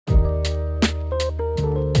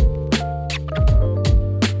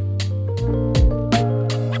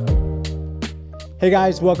Hey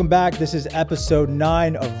guys, welcome back. This is episode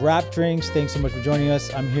 9 of Rap Drinks. Thanks so much for joining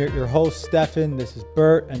us. I'm here, your host, Stefan. This is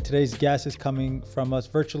Bert, and today's guest is coming from us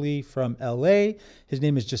virtually from LA. His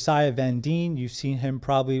name is Josiah Van Dien. You've seen him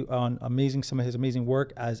probably on some of his amazing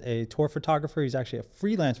work as a tour photographer. He's actually a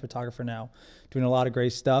freelance photographer now, doing a lot of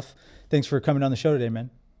great stuff. Thanks for coming on the show today,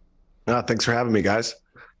 man. Thanks for having me, guys.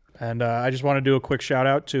 And I just want to do a quick shout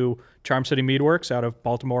out to Charm City Meadworks out of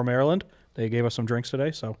Baltimore, Maryland. They gave us some drinks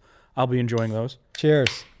today, so I'll be enjoying those.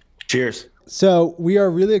 Cheers. Cheers. So we are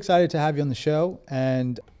really excited to have you on the show.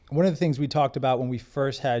 And one of the things we talked about when we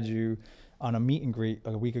first had you on a meet and greet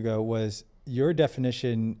a week ago was your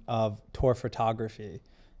definition of tour photography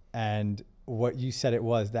and what you said it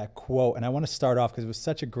was, that quote. And I want to start off because it was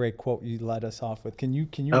such a great quote you led us off with. Can you?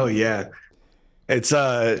 Oh yeah. It's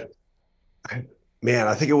man,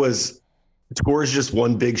 I think it was tour is just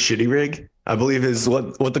one big shitty rig, I believe is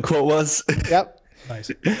what the quote was. Yep.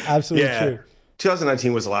 Nice. Absolutely true.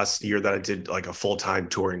 2019 was the last year that I did like a full-time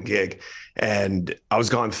touring gig, and I was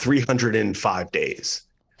gone 305 days.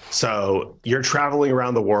 So you're traveling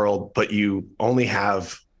around the world, but you only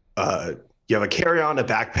have a carry-on, a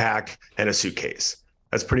backpack, and a suitcase.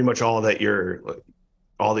 That's pretty much all that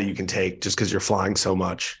you can take, just because you're flying so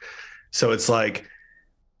much. So it's like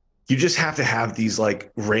you just have to have these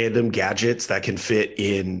like random gadgets that can fit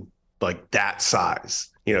in like that size.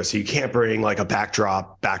 You know, so you can't bring like a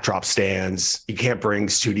backdrop stands. You can't bring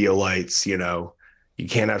studio lights, you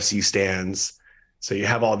can't have C-stands. So you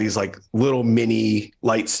have all these like little mini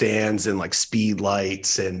light stands and like speed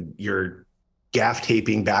lights, and you're gaff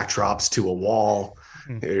taping backdrops to a wall.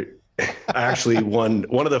 I actually, one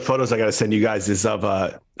of the photos I got to send you guys is of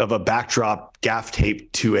a backdrop gaff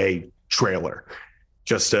tape to a trailer,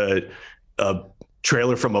 just a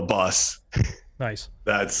trailer from a bus. Nice.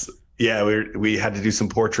 Yeah, we had to do some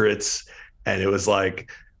portraits, and it was like,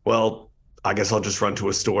 well, I guess I'll just run to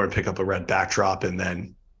a store and pick up a red backdrop. And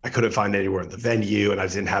then I couldn't find anywhere in the venue, and I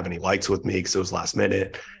didn't have any lights with me because it was last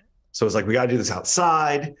minute. So it was like, we got to do this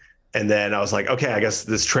outside. And then I was like, okay, I guess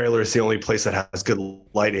this trailer is the only place that has good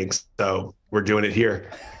lighting, so we're doing it here.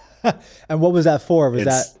 And what was that for? Was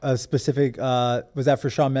that a specific, was that for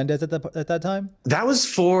Shawn Mendes at that time? That was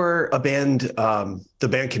for a band, the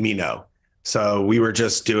band Camino. So we were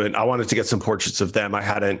just I wanted to get some portraits of them. I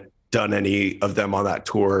hadn't done any of them on that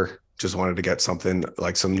tour. Just wanted to get something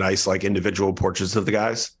like some nice, like individual portraits of the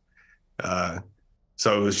guys.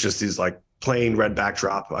 So it was just these like plain red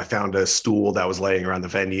backdrop. I found a stool that was laying around the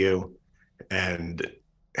venue and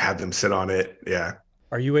had them sit on it. Yeah.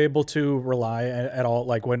 Are you able to rely at all?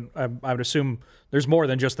 Like when I would assume there's more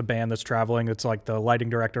than just the band that's traveling. It's like the lighting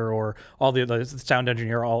director or all the sound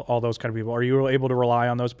engineer, all those kind of people. Are you able to rely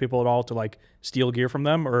on those people at all to like steal gear from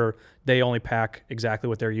them, or they only pack exactly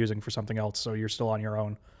what they're using for something else? So you're still on your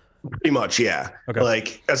own. Pretty much. Yeah. Okay.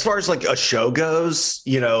 Like as far as like a show goes,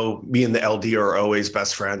 me and the LD are always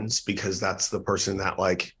best friends, because that's the person that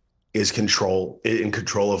like is in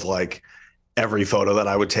control of like every photo that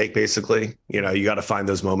I would take, basically. You got to find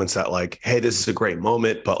those moments that like, hey, this is a great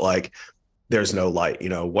moment, but like there's no light.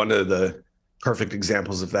 One of the perfect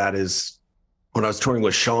examples of that is when I was touring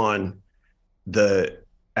with Shawn,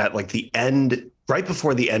 at like the end, right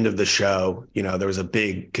before the end of the show, there was a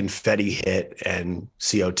big confetti hit and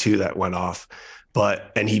CO2 that went off,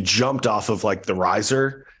 and he jumped off of like the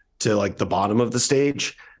riser to like the bottom of the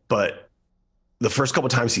stage. But the first couple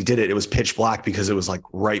of times he did it, it was pitch black because it was like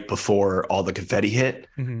right before all the confetti hit.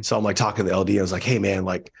 Mm-hmm. So I'm like talking to the LD. I was like, hey man,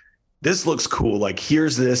 like this looks cool. Like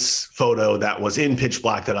here's this photo that was in pitch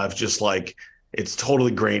black that I've just like, it's totally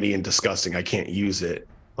grainy and disgusting. I can't use it.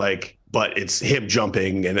 Like, but it's him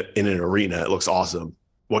jumping in an arena. It looks awesome.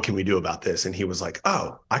 What can we do about this? And he was like,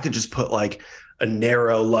 oh, I could just put like a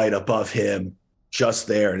narrow light above him just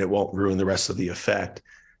there, and it won't ruin the rest of the effect.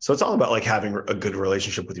 So it's all about like having a good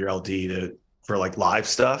relationship with your LD for like live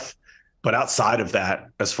stuff. But outside of that,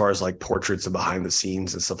 as far as like portraits and behind the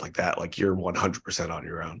scenes and stuff like that, like you're 100% on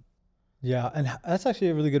your own. Yeah. And that's actually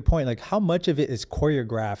a really good point. Like how much of it is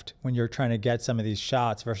choreographed when you're trying to get some of these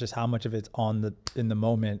shots versus how much of it's in the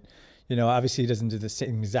moment? Obviously he doesn't do the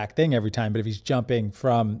same exact thing every time, but if he's jumping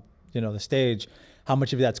from, the stage, how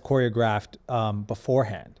much of that's choreographed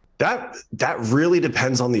beforehand? That really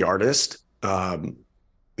depends on the artist.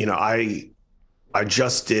 I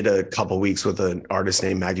just did a couple weeks with an artist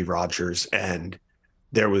named Maggie Rogers, and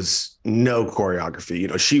there was no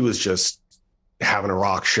choreography. She was just having a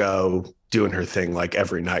rock show, doing her thing like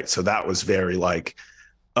every night. So that was very like,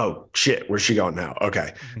 oh shit, where's she going now?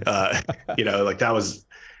 Okay. Like that was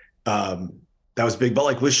big. But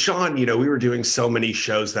like with Shawn, we were doing so many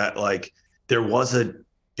shows that like there was a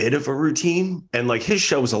bit of a routine, and like his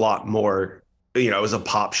show was a lot more it was a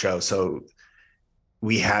pop show. So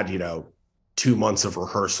we had, 2 months of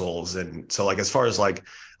rehearsals. And so like, as far as like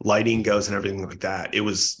lighting goes and everything like that, it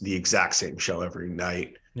was the exact same show every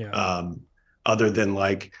night. Yeah. Other than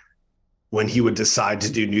like when he would decide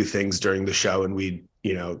to do new things during the show and we'd,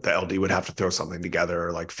 the LD would have to throw something together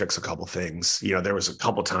or like fix a couple things. There was a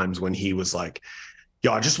couple times when he was like,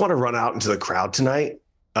 yo, I just want to run out into the crowd tonight.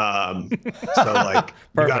 So like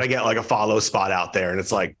you got to get like a follow spot out there. And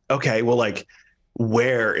it's like, okay, well, like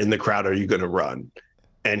where in the crowd are you going to run?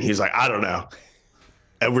 And he's like, I don't know.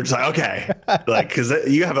 And we're just like, okay, like, cause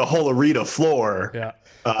you have a whole arena floor. Yeah.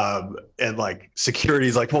 And like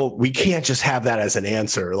security's like, well, we can't just have that as an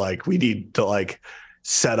answer. Like we need to like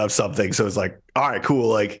set up something. So it's like, all right, cool.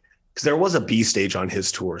 Like, cause there was a B stage on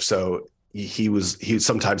his tour. So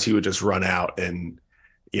sometimes he would just run out and,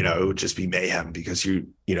 it would just be mayhem because you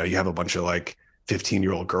have a bunch of like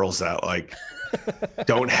 15-year-old girls that like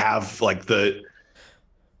don't have like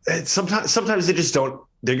sometimes they just don't,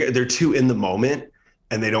 they're too in the moment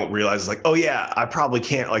and they don't realize like, oh yeah, I probably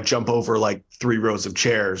can't like jump over like 3 rows of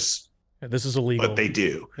chairs. This is illegal. But they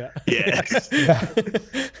do. Yeah. Yeah.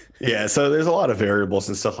 Yeah. So there's a lot of variables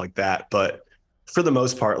and stuff like that. But for the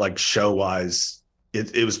most part, like show wise,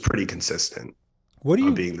 it was pretty consistent.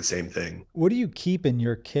 Being the same thing. What do you keep in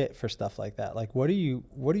your kit for stuff like that? Like, what do you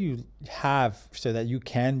have so that you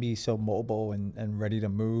can be so mobile and ready to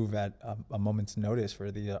move at a moment's notice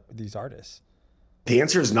for these artists? The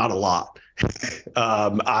answer is not a lot.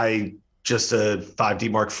 I just a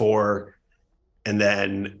 5D Mark IV, and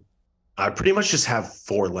then I pretty much just have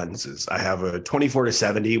 4 lenses. I have a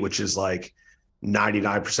 24-70, which is like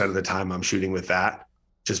 99% of the time I'm shooting with that,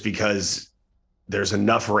 just because there's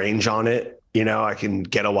enough range on it. I can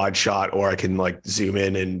get a wide shot or I can like zoom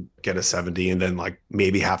in and get a 70 and then like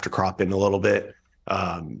maybe have to crop in a little bit.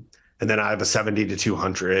 And then I have a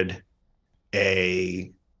 70-200,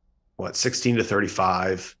 a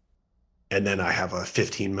 16-35. And then I have a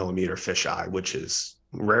 15 millimeter fisheye, which is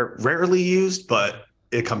rarely used, but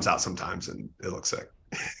it comes out sometimes and it looks sick.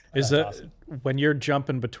 Is that awesome. When you're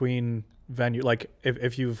jumping between venue, like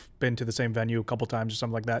if you've been to the same venue a couple times or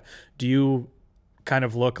something like that, do you kind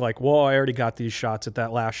of look like, well, I already got these shots at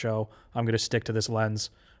that last show, I'm going to stick to this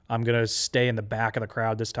lens, I'm going to stay in the back of the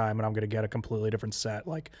crowd this time, and I'm going to get a completely different set?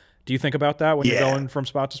 Like, do you think about that when you're going from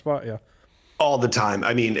spot to spot? Yeah. All the time.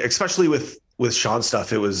 I mean, especially with Shawn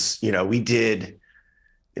stuff, it was, we did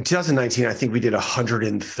in 2019, I think we did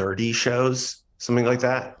 130 shows, something like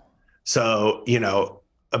that. So,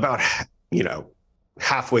 about,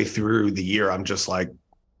 halfway through the year, I'm just like,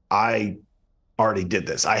 I already did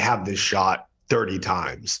this. I have this shot 30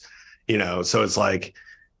 times, so it's like,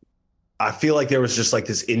 I feel like there was just like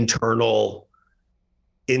this internal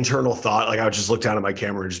thought. Like I would just look down at my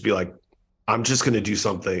camera and just be like, I'm just going to do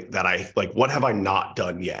something that I like. What have I not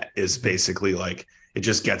done yet? Is basically like, it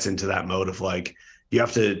just gets into that mode of like,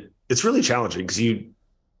 it's really challenging because you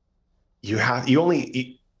have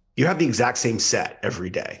the exact same set every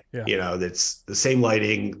day. Yeah. That's the same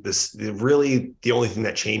lighting. Really the only thing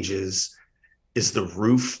that changes is the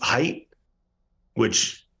roof height,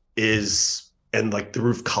 which is, and like the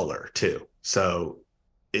roof color too. So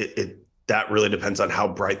that really depends on how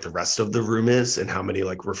bright the rest of the room is and how many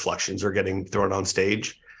like reflections are getting thrown on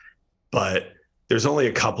stage. But there's only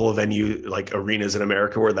a couple of like arenas in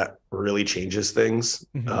America where that really changes things.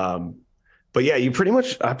 Mm-hmm. But yeah, I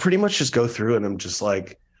pretty much just go through and I'm just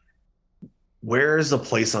like, where's a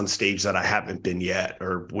place on stage that I haven't been yet?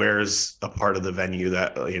 Or where's a part of the venue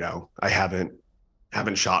that, I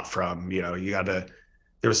haven't shot from.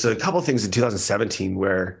 There was a couple of things in 2017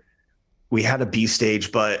 where we had a B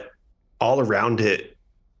stage, but all around it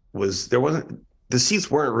the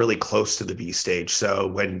seats weren't really close to the B stage. So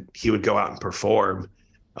when he would go out and perform,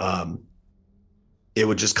 it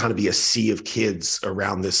would just kind of be a sea of kids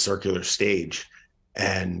around this circular stage.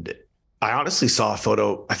 And I honestly saw a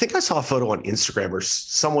photo. I think I saw a photo on Instagram, or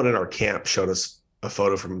someone in our camp showed us a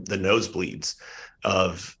photo from the nosebleeds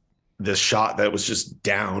of this shot that was just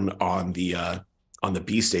down on the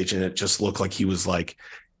B stage. And it just looked like he was like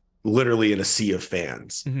literally in a sea of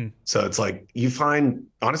fans. Mm-hmm. So it's like, you find,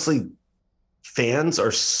 honestly, fans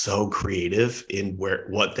are so creative in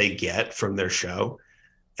what they get from their show.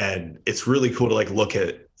 And it's really cool to like look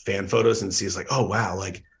at fan photos and see, it's like, oh wow,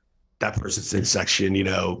 like that person's in section,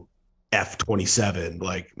 F27.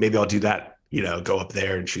 Like maybe I'll do that, go up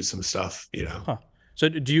there and shoot some stuff, Huh. So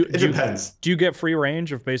it depends. Do you get free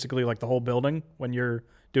range of basically like the whole building when you're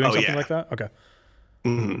doing something like that? Okay.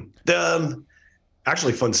 Mm-hmm.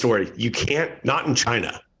 Actually, fun story. You can't, not in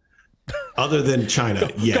China. Other than China,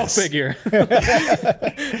 yes. Go figure.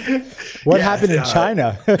 What happened in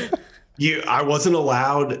China? I wasn't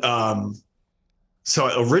allowed.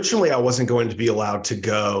 So originally I wasn't going to be allowed to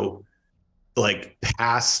go like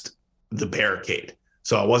past the barricade.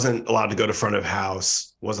 So I wasn't allowed to go to front of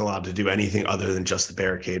house, wasn't allowed to do anything other than just the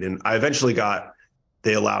barricade. And I eventually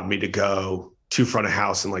they allowed me to go to front of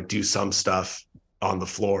house and like do some stuff on the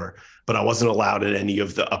floor, but I wasn't allowed in any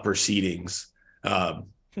of the upper seatings,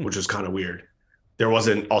 which was kind of weird. There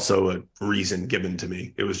wasn't also a reason given to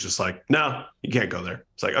me. It was just like, no, you can't go there.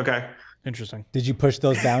 It's like, okay. Interesting. Did you push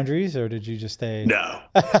those boundaries or did you just stay? No.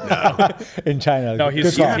 In China. No,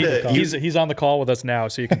 he's on the call with us now,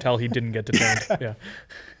 so you can tell he didn't get detained. Yeah.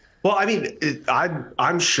 Well, I mean,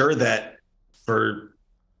 I'm sure that for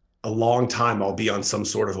a long time I'll be on some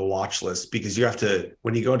sort of a watch list, because you have to,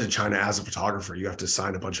 when you go into China as a photographer, you have to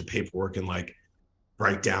sign a bunch of paperwork and like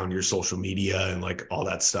write down your social media and like all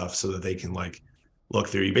that stuff so that they can like look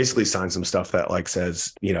through. You basically sign some stuff that like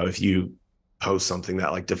says, you know, if you post something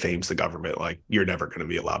that like defames the government, like you're never going to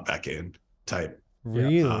be allowed back in type.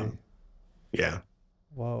 Really? Yeah.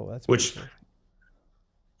 Whoa, that's which cool.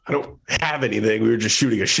 I don't have anything. We were just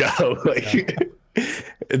shooting a show. Like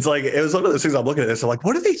it's like, it was one of those things. I'm looking at this. I'm like,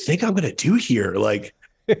 what do they think I'm going to do here? Like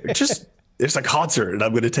just, it's a concert and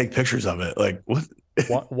I'm going to take pictures of it. Like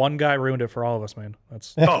what? One guy ruined it for all of us, man.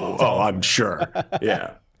 That's I'm sure.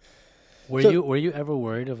 Yeah. Were you ever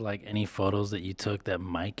worried of like any photos that you took that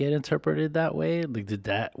might get interpreted that way? Like, did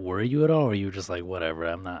that worry you at all, or you were just like, whatever,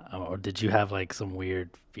 I'm not? Or did you have like some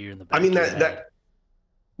weird fear in the back? I mean,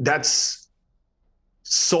 that's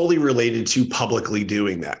solely related to publicly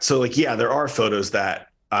doing that. So like, yeah, there are photos that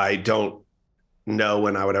I don't know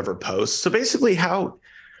when I would ever post. So basically, how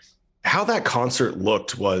that concert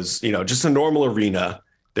looked was, you know, just a normal arena.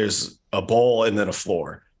 There's a bowl and then a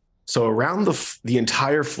floor. So around the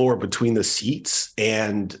entire floor between the seats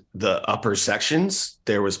and the upper sections,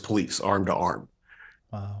 there was police arm to arm.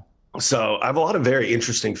 Wow. So I have a lot of very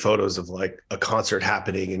interesting photos of like a concert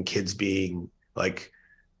happening and kids being like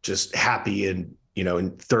just happy and, you know,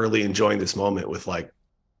 and thoroughly enjoying this moment with like,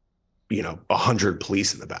 you know, 100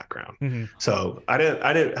 police in the background. Mm-hmm. So I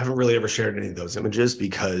haven't really ever shared any of those images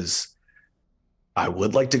because I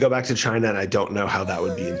would like to go back to China and I don't know how that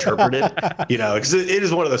would be interpreted, you know, because it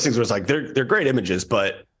is one of those things where it's like, they're great images,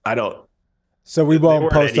 but I don't. So we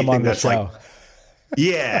won't post them on the show. Like,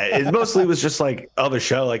 yeah. It mostly was just like other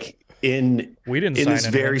show, like in this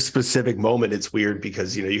very specific moment. It's weird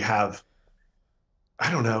because, you know, you have,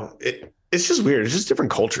 I don't know. It's just weird. It's just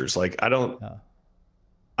different cultures. Like I don't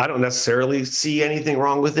necessarily see anything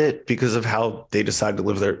wrong with it because of how they decide to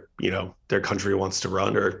live their country wants to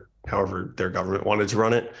run, or however their government wanted to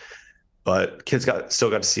run it. But kids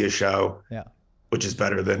still got to see a show, which is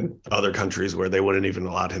better than other countries where they wouldn't even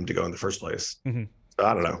allowed him to go in the first place. Mm-hmm. So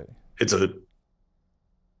I don't know. It's a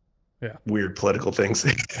weird political thing.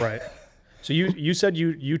 Right. So you said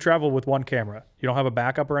you travel with one camera. You don't have a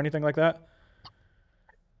backup or anything like that?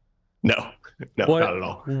 No, not at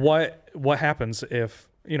all. What happens if,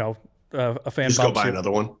 you know, a fan just go buy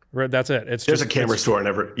another one? That's it. There's a camera store in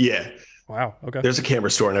every. Yeah. Wow. Okay. There's a camera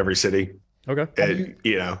store in every city. Okay.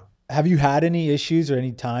 Have you had any issues or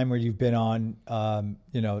any time where you've been on,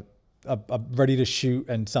 you know, ready to shoot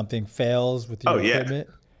and something fails with your equipment?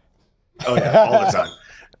 Oh yeah, all the time.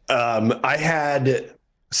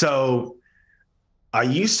 I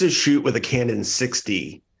used to shoot with a Canon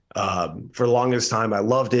 6D for the longest time. I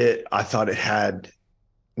loved it. I thought it had,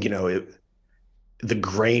 you know, the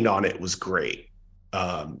grain on it was great.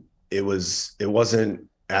 It wasn't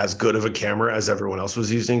as good of a camera as everyone else was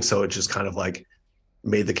using, so it just kind of like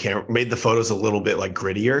made the photos a little bit like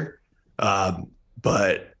grittier.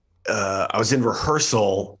 But I was in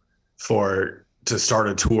rehearsal to start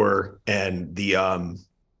a tour, and the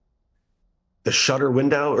shutter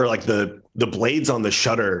window, or like the blades on the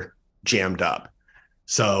shutter jammed up.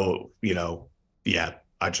 So, you know,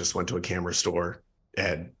 I just went to a camera store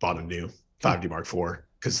and bought a new 5D Mark IV,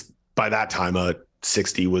 because by that time a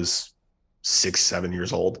 60 was 6-7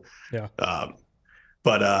 years old. Yeah.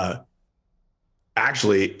 But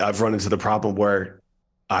actually I've run into the problem where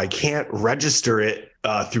I can't register it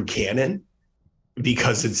through Canon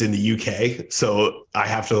because it's in the UK. So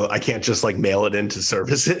I can't just like mail it in to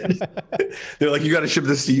service it. They're like, you got to ship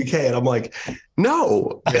this to UK. And I'm like,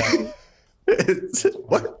 no. Yeah.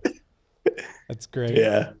 What? That's great.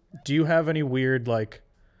 Yeah. Do you have any weird, like,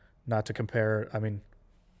 not to compare, I mean,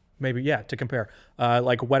 maybe, to compare,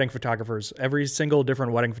 like wedding photographers, every single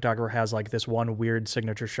different wedding photographer has like this one weird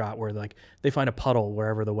signature shot where like they find a puddle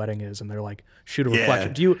wherever the wedding is and they're like, shoot a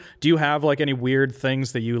reflection. Do you have like any weird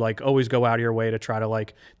things that you like always go out of your way to try to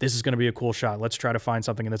like, this is going to be a cool shot, let's try to find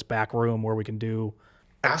something in this back room where we can do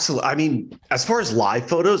Absolutely. I mean, as far as live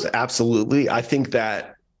photos, absolutely. I think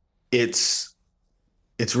that it's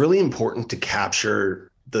really important to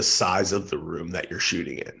capture the size of the room that you're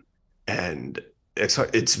shooting in. And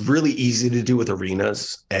it's really easy to do with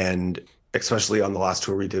arenas. And especially on the last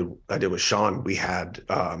tour I did with Shawn, we had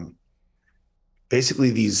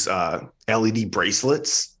basically these LED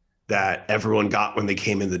bracelets that everyone got when they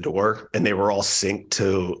came in the door, and they were all synced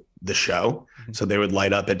to the show. Mm-hmm. So they would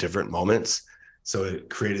light up at different moments. So it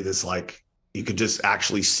created this, like, you could just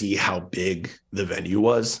actually see how big the venue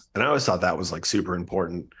was. And I always thought that was like super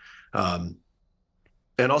important. And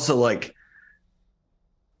also like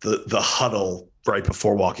the huddle right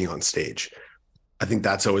before walking on stage. I think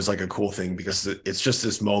that's always like a cool thing, because it's just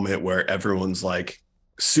this moment where everyone's like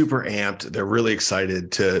super amped. They're really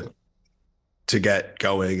excited to get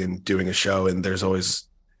going and doing a show. And there's always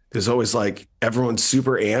like everyone's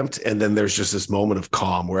super amped. And then there's just this moment of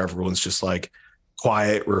calm where everyone's just like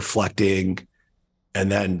quiet, reflecting. And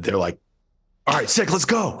then they're like, all right, sick, let's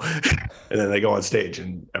go. And then they go on stage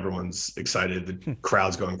and everyone's excited. The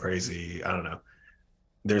crowd's going crazy. I don't know.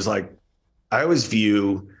 There's like, I always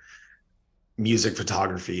view music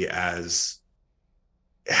photography as,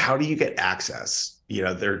 how do you get access? You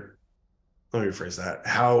know, let me rephrase that.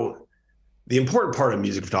 The important part of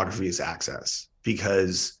music photography is access,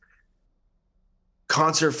 because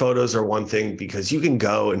concert photos are one thing because you can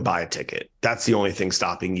go and buy a ticket. That's the only thing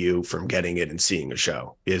stopping you from getting it and seeing a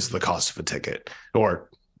show, is the cost of a ticket, or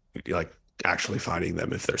like actually finding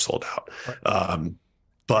them if they're sold out.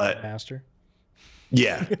 But Master.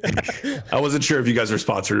 Yeah. I wasn't sure if you guys are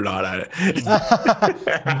sponsored or not.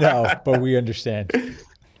 No, but we understand.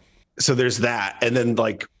 So there's that. And then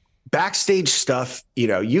like backstage stuff, you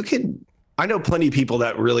know, I know plenty of people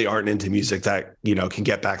that really aren't into music that, you know, can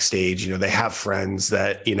get backstage. You know, they have friends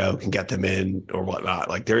that, you know, can get them in or whatnot.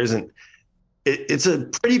 Like it's a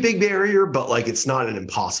pretty big barrier, but like it's not an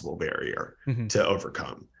impossible barrier to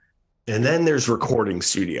overcome. And then there's recording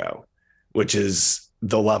studio, which is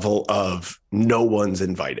the level of no one's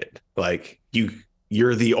invited. Like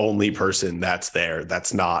you're the only person that's there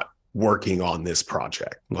that's not working on this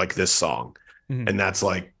project, like this song. And that's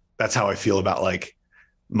how I feel about like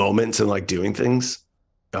moments and like doing things.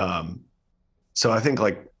 So I think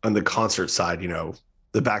like on the concert side, you know,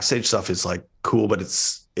 the backstage stuff is like cool, but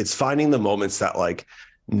it's finding the moments that like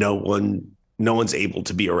no one's able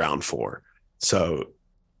to be around for. So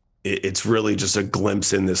it's really just a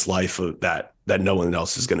glimpse in this life of that no one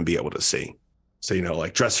else is going to be able to see. So, you know,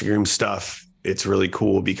 like dressing room stuff, it's really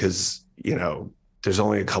cool because, you know, there's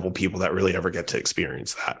only a couple people that really ever get to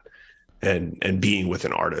experience that and being with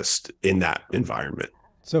an artist in that environment.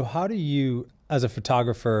 So how do you, as a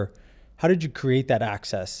photographer, how did you create that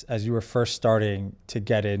access as you were first starting to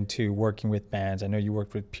get into working with bands? I know you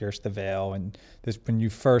worked with Pierce the Veil, and when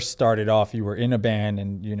you first started off, you were in a band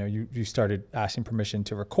and, you know, you started asking permission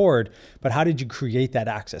to record, but how did you create that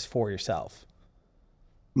access for yourself?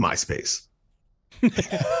 MySpace. You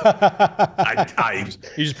just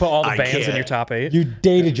put all the bands in your top 8. You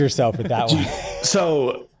dated yourself with that one.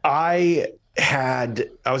 So I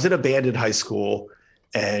was in a band in high school,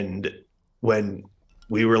 and when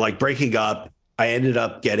we were like breaking up, I ended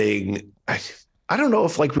up getting, I don't know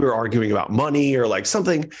if like we were arguing about money or like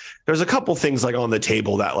something. There's a couple things like on the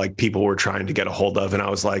table that like people were trying to get a hold of. And I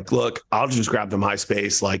was like, look, I'll just grab the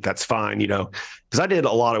MySpace. Like, that's fine, you know, because I did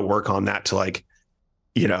a lot of work on that to like,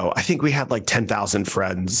 you know, I think we had like 10,000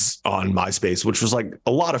 friends on MySpace, which was like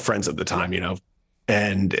a lot of friends at the time, you know,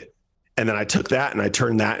 and then I took that and I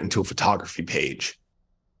turned that into a photography page,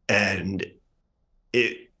 and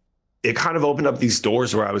it kind of opened up these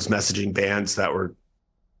doors where I was messaging bands that were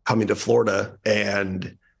coming to Florida,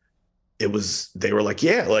 and they were like,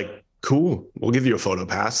 yeah, like, cool, we'll give you a photo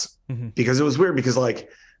pass. Because it was weird because like,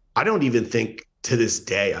 I don't even think to this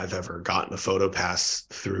day I've ever gotten a photo pass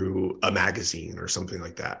through a magazine or something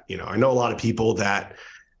like that. You know, I know a lot of people that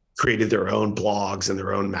created their own blogs and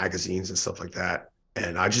their own magazines and stuff like that.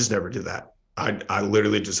 And I just never did that. I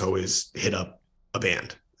literally just always hit up a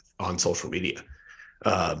band on social media.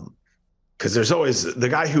 Because there's always the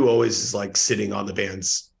guy who always is like sitting on the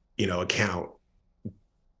band's, you know, account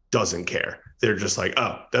doesn't care. They're just like,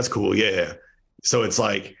 oh, that's cool. Yeah. So it's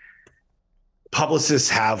like publicists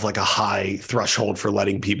have like a high threshold for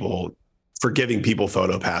giving people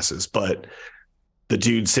photo passes, but the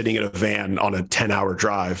dude sitting in a van on a 10-hour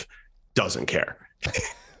drive doesn't care.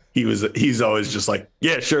 He's always just like,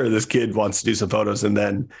 yeah, sure, this kid wants to do some photos. And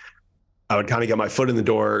then I would kind of get my foot in the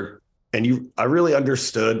door, and I really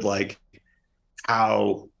understood like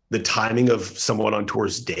how the timing of someone on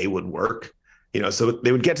tour's day would work. You know, so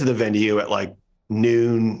they would get to the venue at like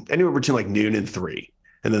noon, anywhere between like noon and 3.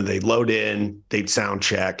 and then they'd load in, they'd sound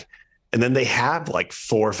check, and then they had like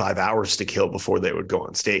 4 or 5 hours to kill before they would go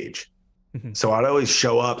on stage. So I'd always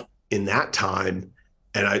show up in that time,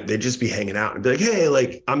 and they'd just be hanging out and be like, hey,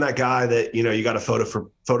 like, I'm that guy that, you know, you got a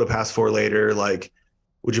photo pass for later. Like,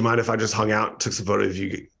 would you mind if I just hung out, took some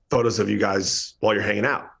photos of you guys while you're hanging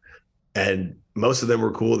out? And most of them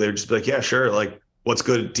were cool. They'd just be like, yeah, sure. Like, what's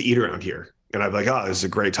good to eat around here? And I'd be like, oh, there's a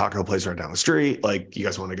great taco place right down the street. Like, you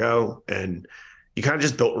guys want to go? And you kind of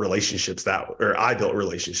just built relationships I built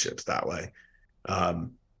relationships that way.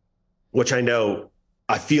 Which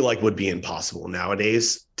I feel like would be impossible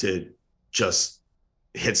nowadays, to just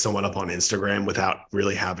hit someone up on Instagram without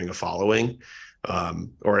really having a following,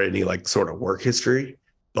 or any like sort of work history.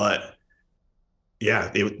 But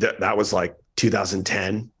yeah, that was like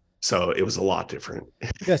 2010. So it was a lot different.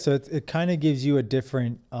 Yeah. So it kind of gives you a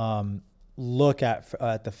different, look at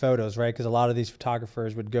the photos, right? Because a lot of these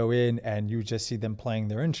photographers would go in and you just see them playing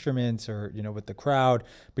their instruments or, you know, with the crowd,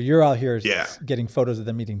 but you're out here getting photos of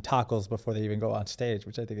them eating tacos before they even go on stage,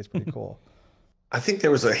 which I think is pretty cool. I think there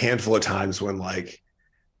was a handful of times when like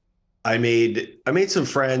I made some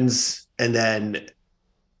friends, and then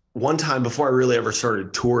one time before I really ever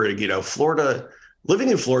started touring, you know, living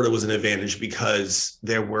in Florida was an advantage because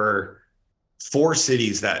there were 4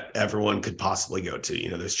 cities that everyone could possibly go to. You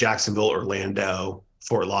know, there's Jacksonville, Orlando,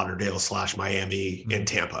 Fort Lauderdale / Miami, and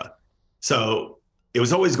Tampa. So it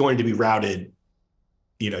was always going to be routed.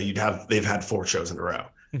 You know, they've had 4 shows in a row.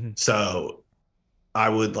 So I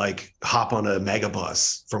would like hop on a mega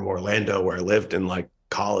bus from Orlando, where I lived in like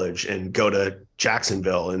college, and go to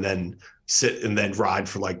Jacksonville, and then sit and then ride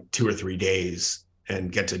for like 2 or 3 days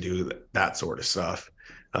and get to do that sort of stuff.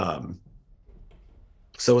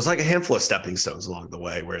 So it was like a handful of stepping stones along the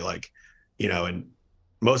way, where like, you know, and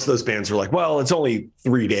most of those bands were like, well, it's only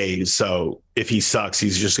 3 days. So if he sucks,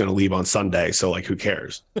 he's just going to leave on Sunday. So like, who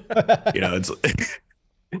cares? You know, it's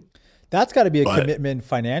that's got to be a commitment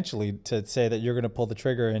financially to say that you're going to pull the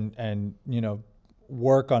trigger and, you know,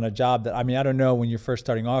 work on a job that, I mean, I don't know, when you're first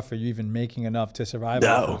starting off, are you even making enough to survive?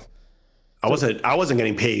 No, I wasn't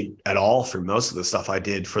getting paid at all for most of the stuff I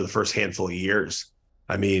did for the first handful of years.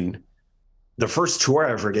 I mean, the first tour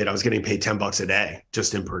I ever did, I was getting paid $10 a day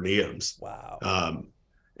just in per diems. Wow.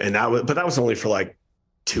 And that was only for like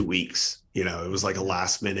 2 weeks. You know, it was like a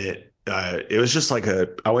last minute. It was just like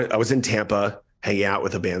I was in Tampa hanging out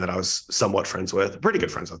with a band that I was somewhat friends with, pretty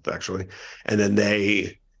good friends with actually. And then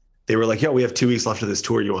they were like, yo, we have 2 weeks left of this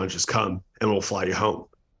tour. You want to just come and we'll fly you home?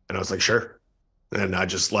 And I was like, sure. And I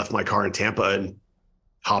just left my car in Tampa and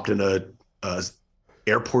hopped in a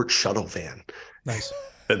airport shuttle van. Nice.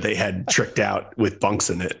 That they had tricked out with bunks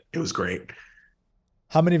in it. It was great.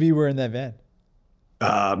 How many of you were in that van?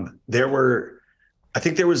 I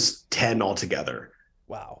think there was 10 altogether.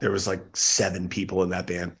 Wow. There was like 7 people in that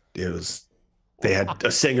band. They had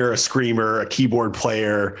a singer, a screamer, a keyboard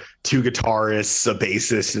player, 2 guitarists, a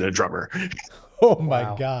bassist, and a drummer. Oh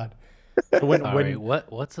my God.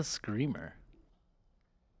 What's a screamer?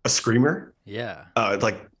 A screamer? Yeah.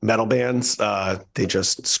 Like metal bands, they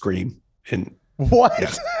just scream. And what?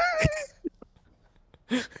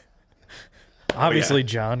 Yeah. Obviously,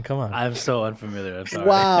 John, come on. I'm so unfamiliar. I'm sorry.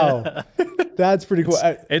 Wow. That's pretty cool.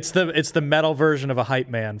 It's the metal version of a hype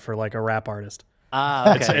man for like a rap artist.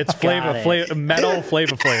 Ah, okay. It's metal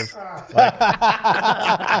Flava Flav. Like,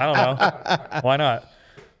 I don't know. Why not?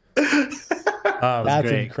 That's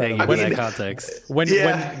great. incredible. Thank you for that context. When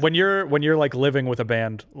you're like living with a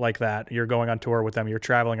band like that, you're going on tour with them, you're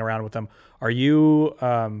traveling around with them. Are you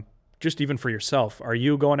just even for yourself? Are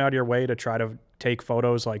you going out of your way to try to take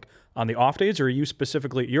photos like on the off days, or are you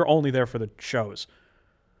specifically you're only there for the shows?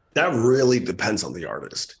 That really depends on the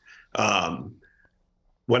artist.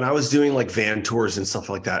 When I was doing like van tours and stuff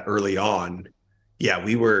like that early on, yeah,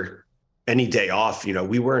 we were any day off, you know,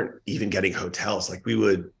 we weren't even getting hotels. Like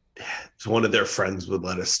one of their friends would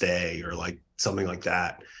let us stay or like something like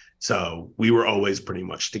that. So we were always pretty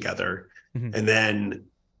much together. Mm-hmm. And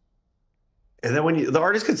then when the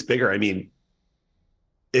artist gets bigger, I mean,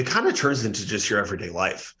 it kind of turns into just your everyday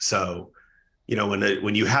life. So, you know,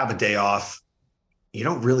 when you have a day off, you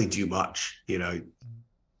don't really do much, you know.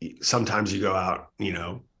 Sometimes you go out, you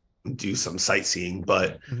know, do some sightseeing,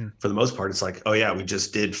 but for the most part, it's like, oh yeah, we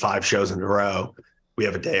just did 5 shows in a row. We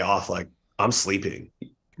have a day off. Like, I'm sleeping.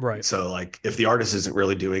 Right. So like, if the artist isn't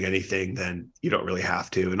really doing anything, then you don't really have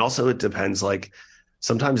to. And also it depends, like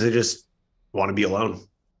sometimes they just want to be alone,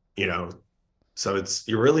 you know? So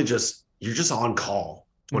you're just on call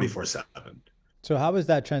 24/7. So how was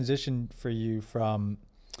that transition for you from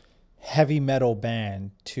heavy metal band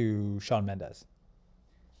to Shawn Mendes?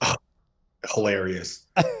 Hilarious.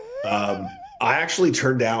 I actually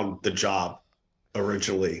turned down the job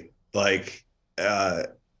originally. Like, I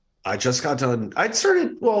just got done. I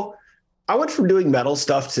went from doing metal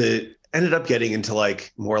stuff to ended up getting into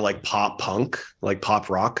like more like pop punk, like pop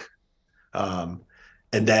rock. Um,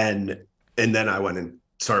 and then I went and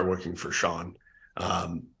started working for Shawn.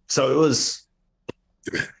 So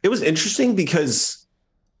it was interesting because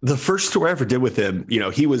the first tour I ever did with him, you know,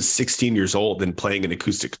 he was 16 years old and playing an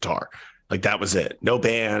acoustic guitar. Like that was it. No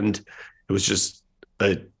band. It was just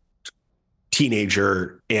a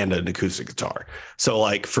teenager and an acoustic guitar. So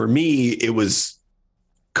like for me, it was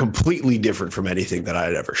completely different from anything that I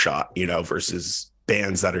had ever shot, you know, versus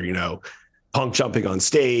bands that are, you know, punk jumping on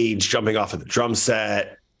stage, jumping off of the drum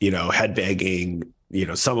set, you know, headbanging, you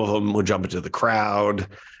know, some of them would jump into the crowd,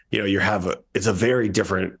 you know, it's a very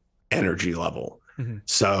different energy level. Mm-hmm.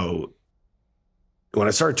 So when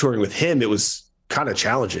I started touring with him, it was kind of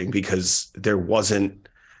challenging because there wasn't,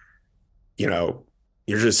 you know,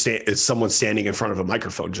 it's someone standing in front of a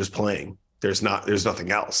microphone just playing. There's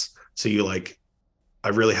nothing else. So I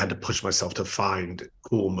really had to push myself to find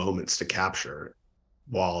cool moments to capture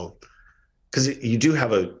because you do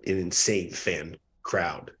have an insane fan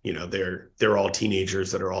crowd. You know, they're all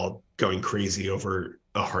teenagers that are all going crazy over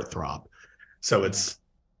a heartthrob. So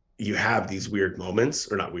you have these weird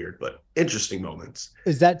moments, or not weird, but interesting moments.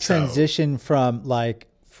 Is that transition from like,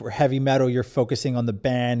 for heavy metal, you're focusing on the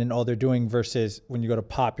band and all they're doing, versus when you go to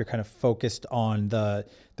pop, you're kind of focused on the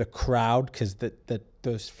crowd, because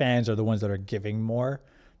those fans are the ones that are giving more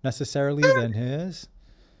necessarily than his?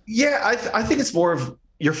 Yeah, I think it's more of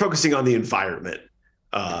you're focusing on the environment.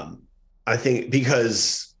 I think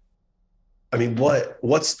because, I mean,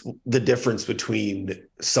 what's the difference between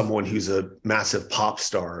someone who's a massive pop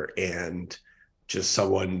star and just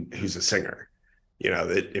someone who's a singer? You know,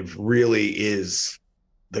 it really is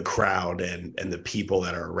the crowd and the people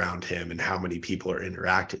that are around him and how many people are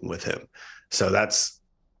interacting with him. So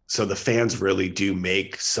the fans really do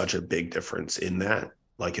make such a big difference in that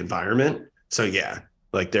like environment. So yeah,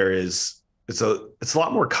 like it's a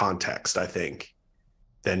lot more context, I think,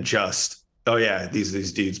 than just, oh yeah,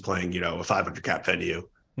 these dudes playing, you know, a 500 cap venue,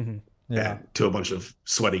 mm-hmm. Yeah, to a bunch of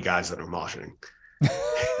sweaty guys that are moshing.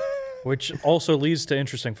 Which also leads to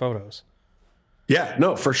interesting photos. Yeah,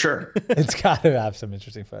 no, for sure. It's got to have some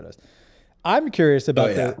interesting photos. I'm curious about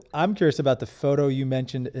the photo you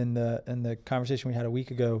mentioned in the conversation we had a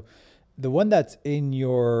week ago. The one that's in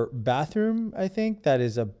your bathroom, I think, that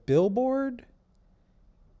is a billboard.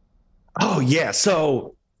 Oh yeah.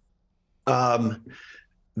 So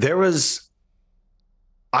there was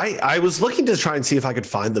I was looking to try and see if I could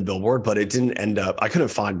find the billboard, but it didn't end up. I couldn't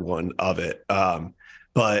find one of it.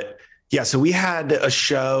 But yeah, so we had a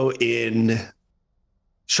show in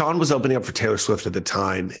Shawn was opening up for Taylor Swift at the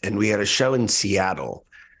time, and we had a show in Seattle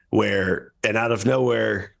and out of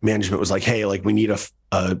nowhere, management was like, hey, like we need a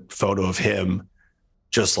photo of him,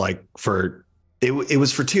 just like it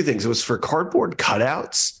was for two things. It was for cardboard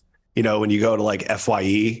cutouts, you know, when you go to like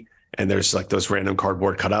FYE and there's like those random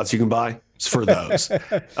cardboard cutouts you can buy. It's for those.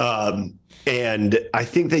 And I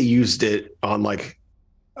think they used it on like,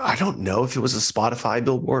 I don't know if it was a Spotify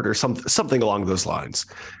billboard or something along those lines.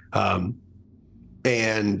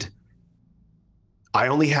 And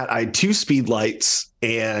I had 2 speed lights,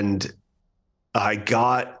 and I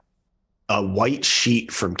got a white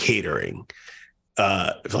sheet from catering,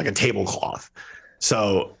 like a tablecloth.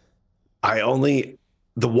 So the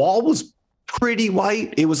wall was pretty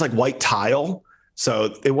white. It was like white tile.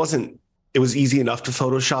 So it was easy enough to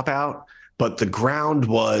Photoshop out, but the ground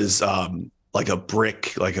was like a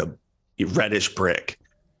brick, like a reddish brick.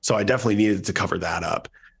 So I definitely needed to cover that up.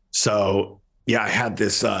 So yeah, I had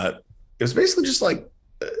this, it was basically just like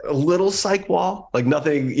a little psych wall, like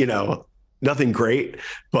nothing, you know, nothing great,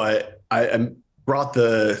 but I brought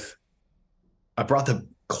the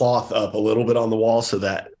cloth up a little bit on the wall so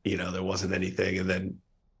that, you know, there wasn't anything, and then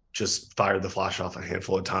just fired the flash off a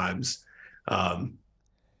handful of times.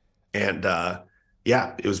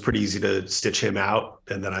 Yeah, it was pretty easy to stitch him out,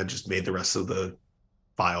 and then I just made the rest of the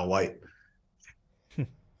file white.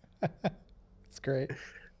 That's great.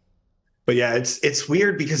 But yeah, it's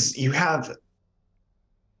weird because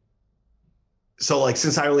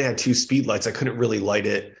since I only had 2 speed lights, I couldn't really light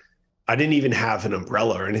it. I didn't even have an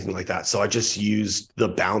umbrella or anything like that. So I just used the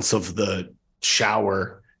bounce of the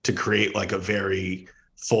shower to create like a very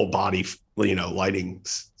full body, you know, lighting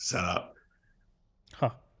setup. Huh.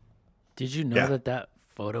 Did you know that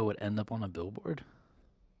photo would end up on a billboard?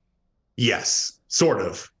 Yes, sort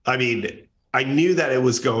of. I mean, I knew that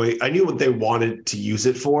I knew what they wanted to use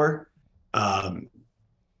it for.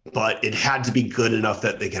 But it had to be good enough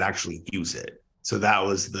that they could actually use it. So that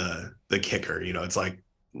was the kicker. You know, it's like,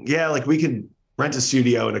 yeah, like we could rent a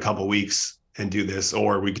studio in a couple weeks and do this,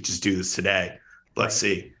 or we could just do this today. Let's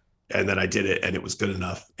see. And then I did it, and it was good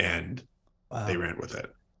enough, and they ran with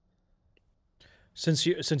it. Since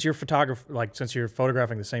you're since you're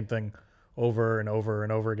photographing the same thing over and over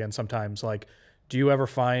and over again, sometimes, like, do you ever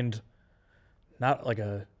find not like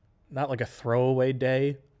a throwaway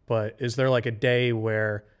day, but is there like a day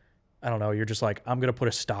where, I don't know, you're just like, I'm gonna put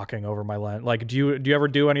a stocking over my lens? Like, do you ever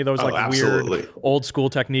do any of those like weird old school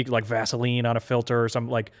technique, like Vaseline on a filter or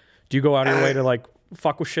something? Like, do you go out of your way to like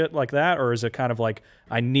fuck with shit like that, or is it kind of like,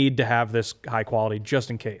 I need to have this high quality just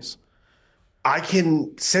in case? I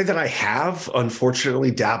can say that I have,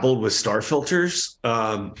 unfortunately, dabbled with star filters.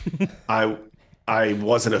 I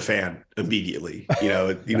wasn't a fan immediately. You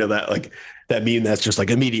know that, like, that meme that's just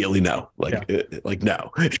like immediately no, like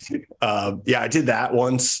no. Yeah, I did that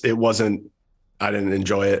once. I didn't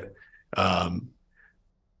enjoy it. I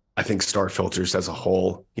think star filters as a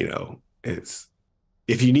whole, you know,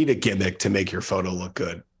 if you need a gimmick to make your photo look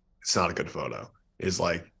good, it's not a good photo, is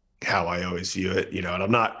like how I always view it, you know. And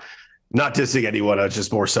I'm not dissing anyone. It's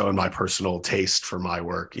just more so in my personal taste for my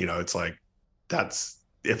work. You know, it's like, that's,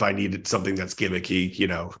 if I needed something that's gimmicky, you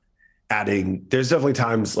know, there's definitely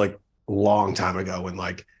times, like a long time ago, when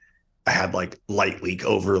like I had like light leak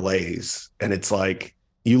overlays, and it's like,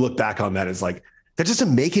 you look back on that, it's like, that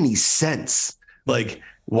doesn't make any sense. Like,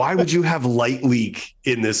 why would you have light leak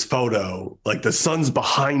in this photo? Like, the sun's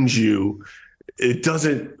behind you. It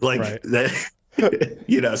doesn't, like, that.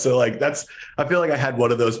 You know, so like, I feel like I had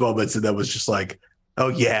one of those moments, and that was just like, oh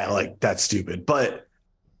yeah, like, that's stupid. But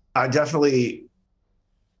I do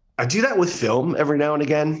that with film every now and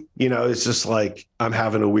again. You know, it's just like, I'm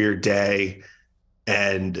having a weird day,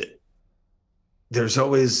 and there's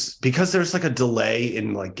always, because there's like a delay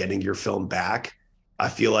in like getting your film back, I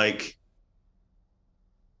feel like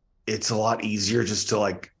it's a lot easier just to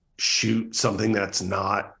like shoot something that's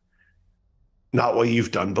not what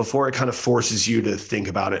you've done before. It kind of forces you to think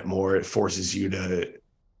about it more. It forces you to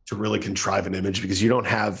really contrive an image, because you only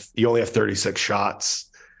have 36 shots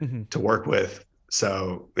to work with.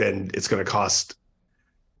 So, and it's going to cost,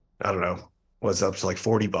 I don't know, what's up to like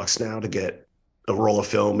 $40 now to get a roll of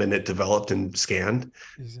film and it developed and scanned.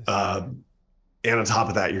 And on top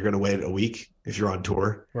of that, you're going to wait a week if you're on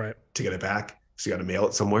tour, to get it back. So you got to mail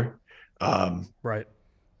it somewhere.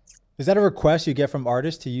 Is that a request you get from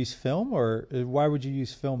artists to use film, or why would you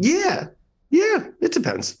use film? Yeah, it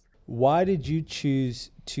depends. Why did you choose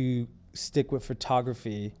to stick with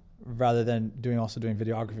photography rather than doing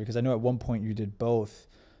videography? Because I know at one point you did both.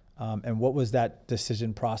 And what was that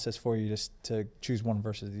decision process for you to choose one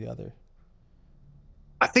versus the other?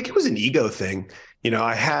 I think it was an ego thing. You know,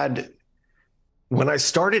 when I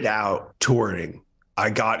started out touring, I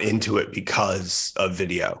got into it because of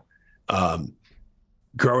video.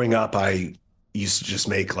 Growing up, I used to just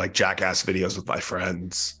make like jackass videos with my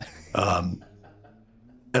friends. And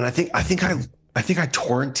I think I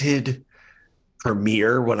torrented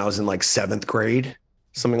Premiere when I was in like 7th grade,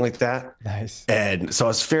 something like that. Nice. And so I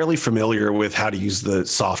was fairly familiar with how to use the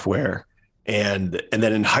software. And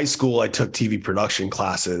then in high school, I took TV production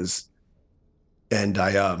classes, and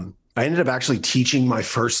I ended up actually teaching my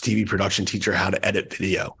first TV production teacher how to edit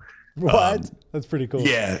video. What? That's pretty cool.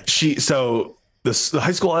 Yeah. The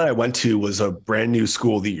high school that I went to was a brand new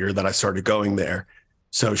school the year that I started going there.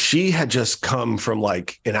 So she had just come from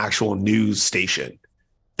like an actual news station,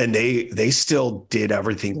 and they still did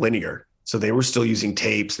everything linear. So they were still using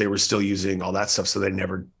tapes. They were still using all that stuff. So they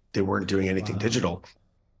weren't doing anything digital,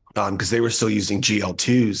 because they were still using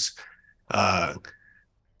GL2s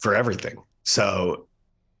for everything. So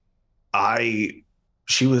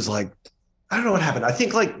she was like, I don't know what happened. I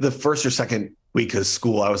think like the first or second week of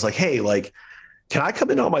school, I was like, hey, like, can I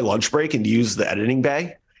come in on my lunch break and use the editing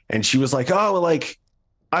bay? And she was like, oh, like,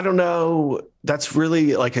 I don't know. That's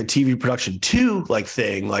really like a TV production 2 like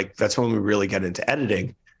thing. Like, that's when we really get into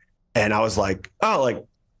editing. And I was like, oh, like,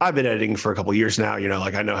 I've been editing for a couple of years now, you know,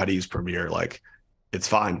 like, I know how to use Premiere, like, it's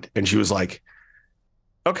fine. And she was like,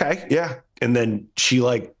 okay, yeah. And then she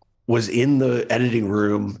like was in the editing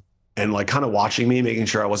room and like kind of watching me, making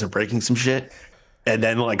sure I wasn't breaking some shit. And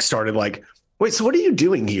then like started like, wait, so what are you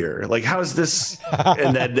doing here? Like, how is this?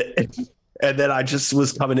 And then I just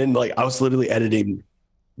was coming in, like, I was literally editing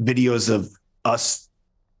videos of us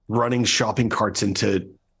running shopping carts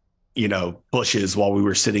into, you know, bushes while we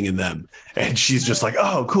were sitting in them. And she's just like,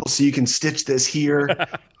 oh, cool. So you can stitch this here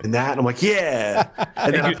and that. And I'm like, yeah.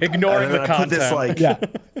 And then ignoring the content. This, like,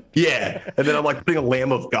 yeah. And then I'm like putting a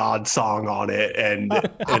Lamb of God song on it. And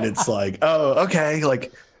it's like, oh, okay.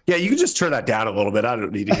 Like, Yeah, you can just turn that down a little bit. I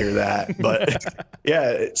don't need to hear that. But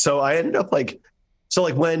yeah, so I ended up like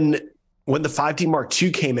when the 5D Mark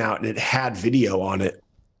II came out and it had video on it,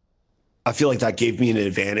 I feel like that gave me an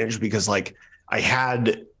advantage because like I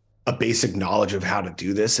had a basic knowledge of how to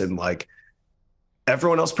do this, and like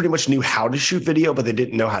everyone else pretty much knew how to shoot video, but they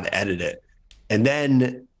didn't know how to edit it. And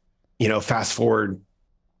then, fast forward,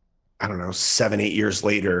 I don't know, 7-8 years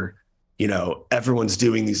later, everyone's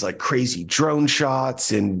doing these like crazy drone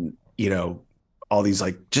shots and, all these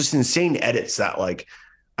like just insane edits that like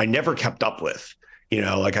I never kept up with,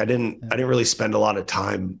 like I didn't really spend a lot of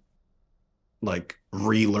time like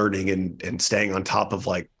relearning and staying on top of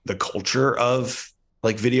like the culture of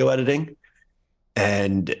like video editing.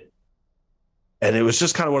 And it was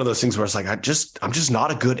just kind of one of those things where it's like, I'm just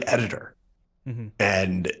not a good editor. Mm-hmm.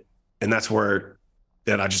 And that's where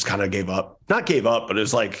then I just kind of not gave up, but it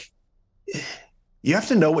was like, you have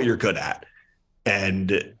to know what you're good at.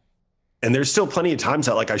 And there's still plenty of times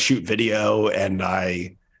that like I shoot video and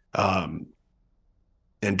I,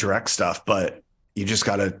 and direct stuff, but you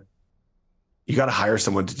gotta hire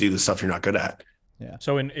someone to do the stuff you're not good at. Yeah.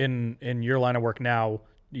 So in your line of work now,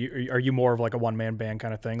 are you more of like a one-man band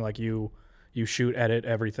kind of thing? Like you shoot, edit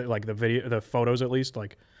everything, like the photos at least,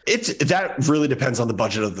 like that really depends on the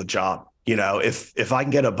budget of the job. If I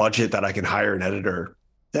can get a budget that I can hire an editor,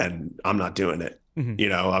 then I'm not doing it.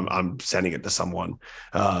 Mm-hmm. I'm sending it to someone.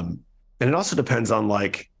 And it also depends on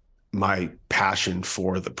like my passion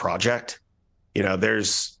for the project.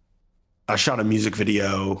 I shot a music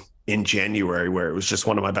video in January where it was just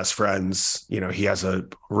one of my best friends. He has a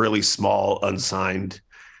really small unsigned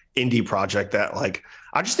indie project that like,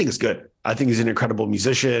 I just think it's good. I think he's an incredible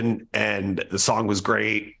musician and the song was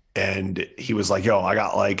great. And he was like, yo, I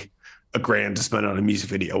got like $1,000 to spend on a music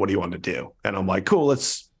video. What do you want to do? And I'm like, cool,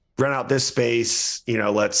 let's rent out this space.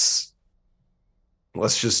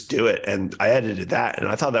 Let's just do it. And I edited that. And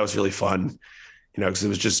I thought that was really fun, because it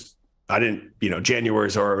was just,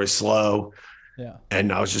 January's are always slow. Yeah.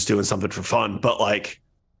 And I was just doing something for fun. But like,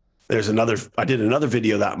 I did another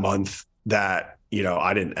video that month that,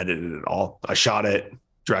 I didn't edit it at all. I shot it,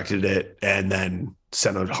 directed it, and then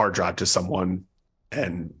sent a hard drive to someone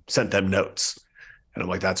and sent them notes. And I'm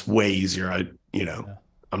like, that's way easier.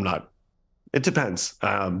 I'm not, it depends.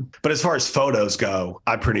 But as far as photos go,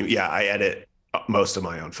 I edit most of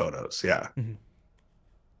my own photos. Yeah. Mm-hmm.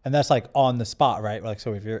 And that's like on the spot, right? Like,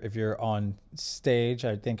 so if you're on stage,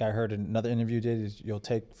 I think I heard another interview you did is you'll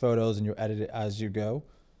take photos and you'll edit it as you go.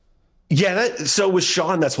 Yeah. So with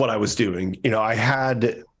Shawn, that's what I was doing.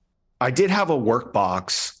 I did have a work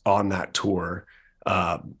box on that tour.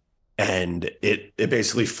 And it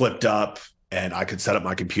basically flipped up and I could set up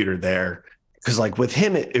my computer there. Cause like with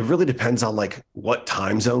him, it really depends on like what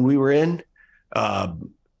time zone we were in.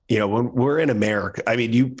 When we're in America,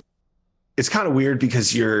 it's kind of weird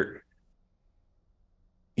because you're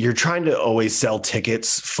trying to always sell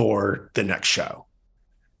tickets for the next show.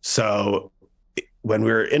 So when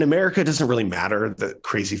we're in America, it doesn't really matter the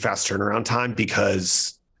crazy fast turnaround time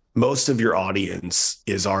because most of your audience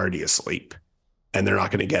is already asleep and they're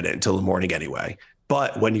not going to get it until the morning anyway.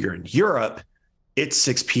 But when you're in Europe, it's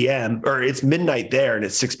 6 p.m. or it's midnight there and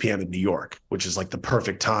it's 6 p.m. in New York, which is like the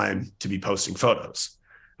perfect time to be posting photos.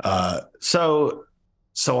 So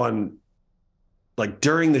on like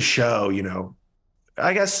during the show,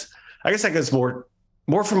 I guess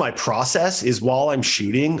more for my process is while I'm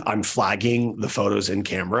shooting, I'm flagging the photos in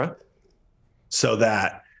camera so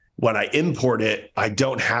that when I import it, I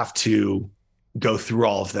don't have to go through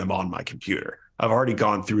all of them on my computer. I've already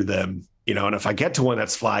gone through them, and if I get to one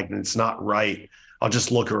that's flagged and it's not right, I'll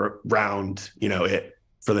just look around, it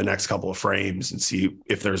for the next couple of frames and see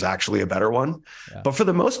if there's actually a better one. Yeah. But for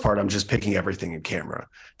the most part, I'm just picking everything in camera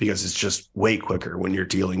because it's just way quicker when you're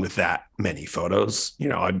dealing with that many photos.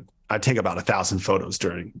 I take about 1,000 photos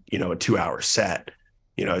during, a 2-hour set.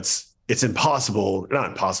 It's impossible, not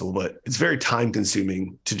impossible, but it's very time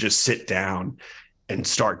consuming to just sit down and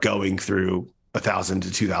start going through 1,000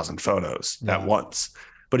 to 2,000 photos at once.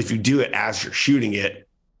 But if you do it as you're shooting it,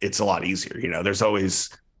 it's a lot easier. There's always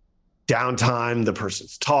downtime. The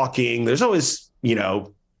person's talking. There's always,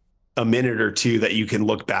 a minute or two that you can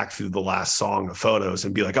look back through the last song of photos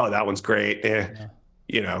and be like, oh, that one's great. And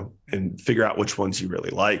figure out which ones you really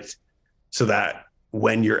liked so that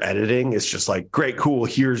when you're editing, it's just like, great, cool.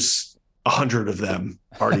 Here's 100 of them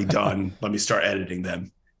already done. Let me start editing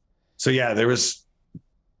them. So yeah, it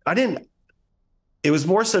was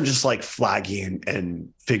more so just like flagging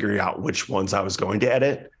and figuring out which ones I was going to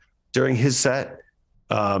edit during his set.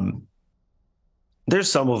 There's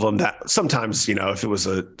some of them that sometimes, if it was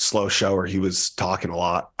a slow show or he was talking a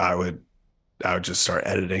lot, I would just start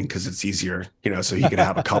editing because it's easier, so he could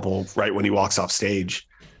have a couple right when he walks off stage.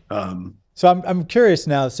 So I'm curious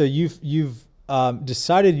now. So you've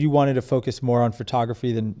decided you wanted to focus more on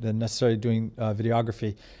photography than necessarily doing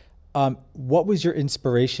videography. What was your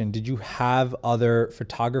inspiration? Did you have other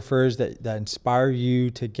photographers that inspire you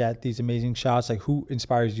to get these amazing shots? Like, who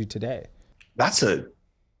inspires you today? That's a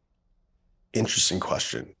interesting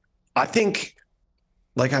question. I think,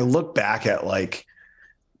 like, I look back at like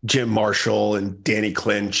Jim Marshall and Danny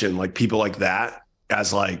Clinch and like people like that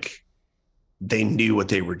as like they knew what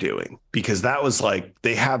they were doing, because that was like,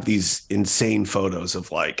 they have these insane photos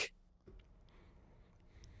of like,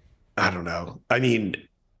 I don't know. I mean,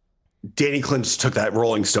 Danny Clinch took that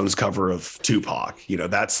Rolling Stones cover of Tupac.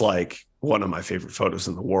 That's like one of my favorite photos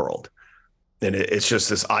in the world. And it's just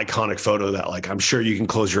this iconic photo that like, I'm sure you can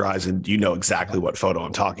close your eyes and exactly what photo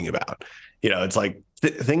I'm talking about. It's like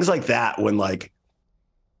things like that when like,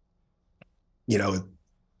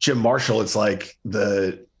 Jim Marshall, it's like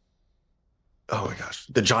the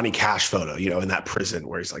Johnny Cash photo, in that prison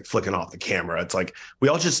where he's like flicking off the camera. It's like, we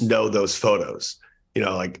all just know those photos,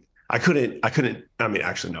 like I mean,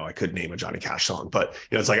 actually, no, I could name a Johnny Cash song, but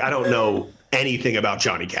it's like, I don't know anything about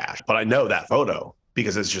Johnny Cash, but I know that photo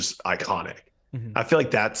because it's just iconic. Mm-hmm. I feel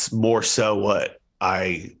like that's more so what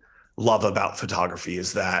I love about photography,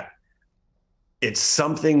 is that it's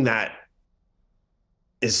something that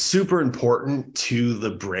is super important to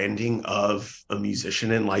the branding of a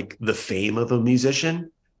musician and like the fame of a musician.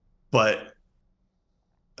 But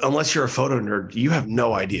unless you're a photo nerd, you have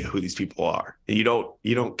no idea who these people are. And you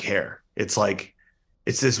don't care. It's like,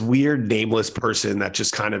 it's this weird nameless person that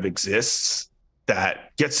just kind of exists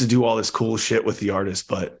that gets to do all this cool shit with the artist,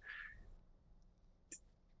 but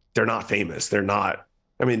they're not famous. They're not,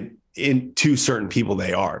 I mean, to certain people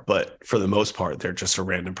they are, but for the most part, they're just a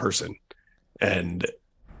random person. And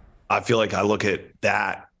I feel like I look at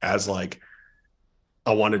that as like,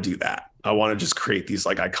 I want to do that. I want to just create these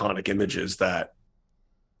like iconic images that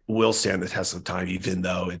will stand the test of time, even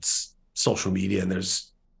though it's social media and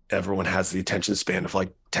everyone has the attention span of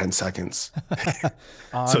like 10 seconds.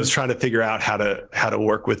 So it's trying to figure out how to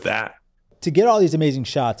work with that. To get all these amazing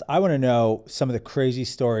shots, I want to know some of the crazy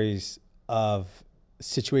stories of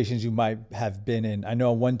situations you might have been in. I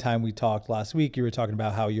know one time we talked last week, you were talking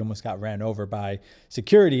about how you almost got ran over by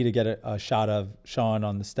security to get a shot of Shawn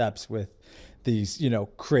on the steps with these,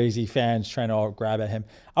 crazy fans trying to all grab at him.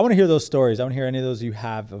 I want to hear those stories. I want to hear any of those you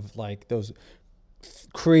have of like those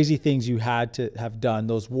crazy things you had to have done,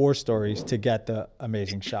 those war stories to get the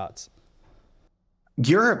amazing shots.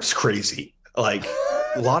 Europe's crazy. Like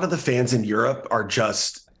a lot of the fans in Europe are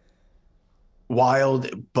just wild,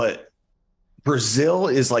 but Brazil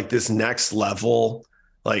is like this next level,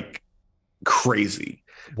 like crazy.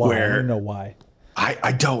 Why? Where I don't know why.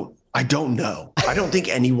 I don't know. I don't think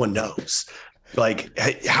anyone knows. Like,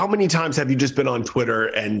 how many times have you just been on Twitter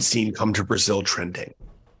and seen "Come to Brazil" trending?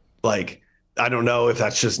 Like, I don't know if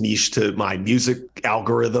that's just niche to my music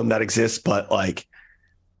algorithm that exists, but like,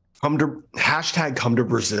 come to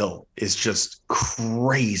Brazil is just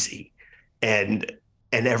crazy. And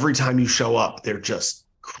every time you show up, they're just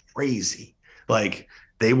crazy. Like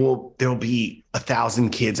there'll be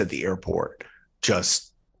 1,000 kids at the airport,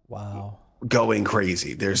 just wow, going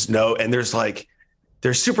crazy. They're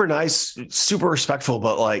super nice, super respectful,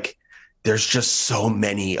 but like, there's just so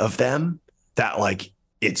many of them that like,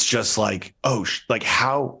 it's just like, like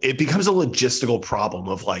how it becomes a logistical problem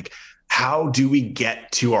of like, how do we get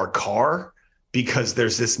to our car? Because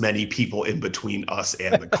there's this many people in between us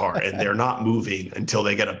and the car and they're not moving until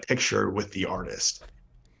they get a picture with the artist.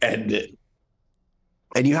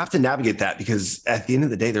 And you have to navigate that, because at the end of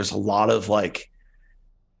the day, there's a lot of like,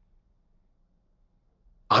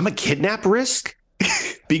 I'm a kidnap risk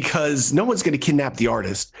because no one's going to kidnap the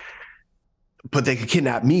artist, but they could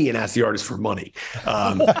kidnap me and ask the artist for money.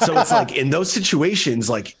 So it's like in those situations,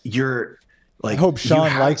 like you're like, I hope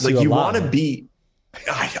Shawn likes you a lot. You want to be,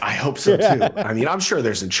 I hope so too. I mean, I'm sure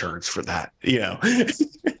there's insurance for that,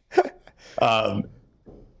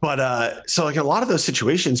 But so like a lot of those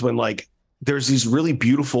situations when like there's these really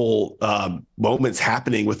beautiful moments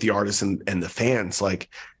happening with the artists and the fans, like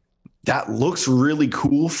that looks really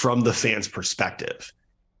cool from the fans' perspective.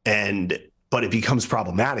 But it becomes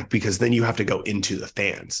problematic because then you have to go into the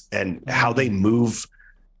fans and how they move.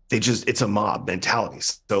 It's a mob mentality.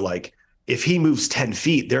 So like if he moves 10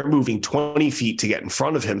 feet, they're moving 20 feet to get in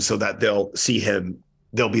front of him so that they'll see him.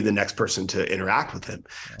 They'll be the next person to interact with him.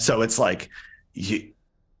 Yeah. So it's like,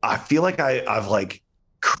 I feel like I've like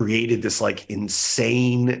created this like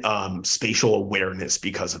insane spatial awareness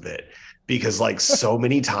because of it. Because like so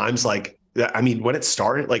many times, like I mean, when it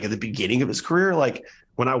started, like at the beginning of his career, like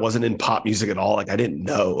when I wasn't in pop music at all, like I didn't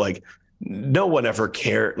know, like no one ever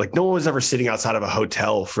cared. Like no one was ever sitting outside of a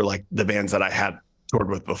hotel for like the bands that I had toured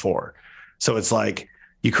with before. So it's like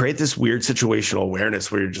you create this weird situational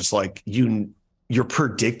awareness where you're just like, you're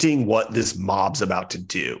predicting what this mob's about to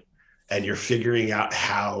do. And you're figuring out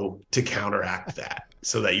how to counteract that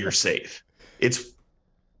so that you're safe.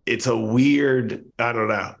 It's a weird, I don't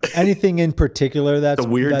know. Anything in particular that's a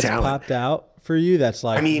weird that's talent. popped out for you that's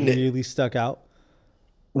like, I mean, really stuck out?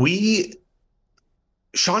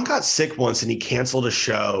 Shawn got sick once and he canceled a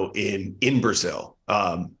show in Brazil.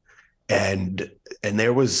 And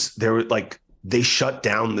there was like, they shut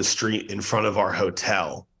down the street in front of our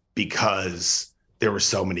hotel because there were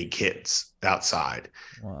so many kids outside.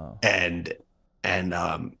 Wow. And I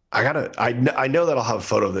know that I'll have a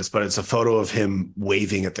photo of this, but it's a photo of him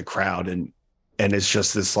waving at the crowd. And it's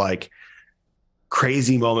just this like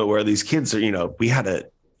crazy moment where these kids are, we had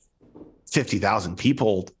 50,000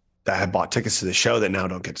 people that had bought tickets to the show that now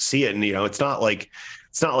don't get to see it. And, it's not like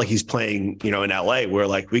he's playing, in LA where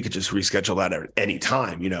like we could just reschedule that at any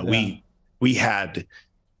time. Yeah. We had,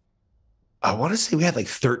 I want to say we had like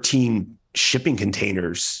 13 shipping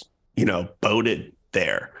containers, boated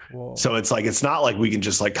there. Whoa. So it's like, it's not like we can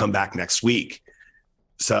just like come back next week.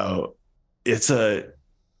 So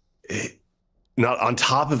not on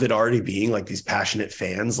top of it already being like these passionate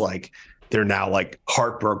fans, like they're now like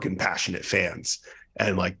heartbroken, passionate fans.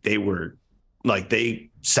 And like they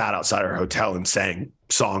sat outside our hotel and sang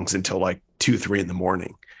songs until like 2-3 in the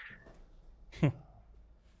morning.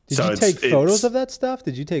 Did you take photos of that stuff?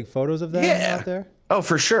 Did you take photos of that out there? Oh,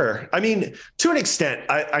 for sure. I mean, to an extent,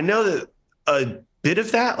 I know that a bit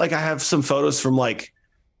of that, like I have some photos from like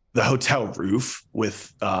the hotel roof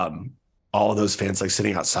with all of those fans like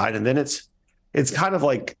sitting outside. And then it's kind of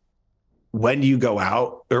like when you go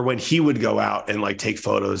out or when he would go out and like take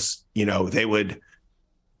photos,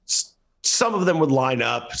 some of them would line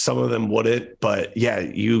up, some of them wouldn't. But yeah,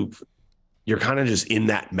 you're kind of just in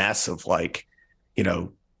that mess of like,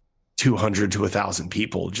 200 to 1,000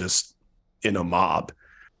 people just in a mob.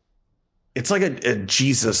 It's like a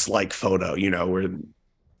Jesus-like photo, where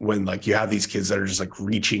when like you have these kids that are just like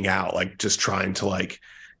reaching out, like just trying to like,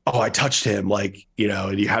 oh, I touched him, like,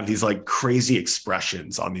 and you have these like crazy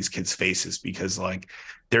expressions on these kids' faces because like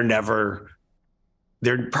they're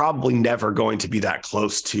probably never going to be that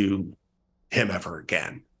close to him ever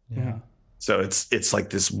again. Yeah. So it's like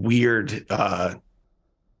this weird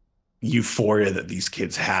euphoria that these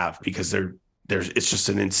kids have because it's just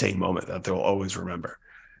an insane moment that they'll always remember.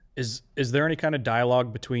 Is there any kind of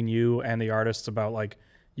dialogue between you and the artists about like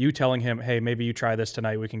you telling him, hey, maybe you try this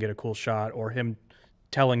tonight, we can get a cool shot, or him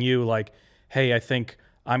telling you like, hey, I think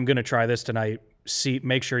I'm going to try this tonight,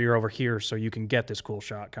 make sure you're over here so you can get this cool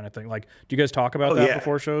shot kind of thing? Like, do you guys talk about that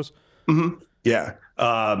before shows? Mm-hmm. Yeah.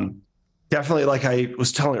 Definitely. Like I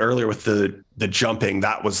was telling earlier with the jumping,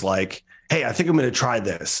 that was like, hey, I think I'm going to try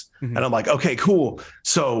this. Mm-hmm. And I'm like, okay, cool.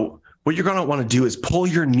 So what you're going to want to do is pull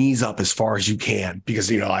your knees up as far as you can because,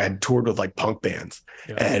 I had toured with like punk bands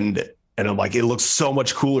and I'm like, it looks so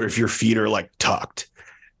much cooler if your feet are like tucked.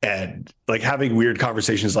 And like having weird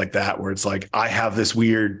conversations like that, where it's like, I have this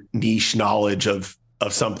weird niche knowledge of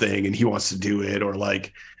something and he wants to do it. Or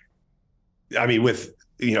like, I mean, with,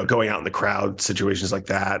 going out in the crowd, situations like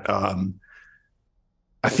that.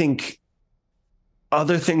 I think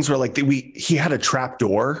other things were like he had a trap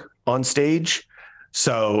door on stage.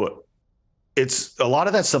 So it's a lot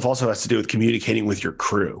of that stuff also has to do with communicating with your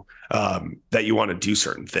crew, that you want to do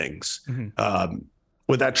certain things. Mm-hmm.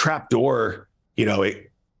 With that trap door,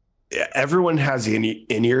 everyone has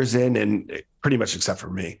in-ears in, and pretty much except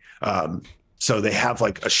for me. So they have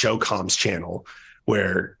like a show comms channel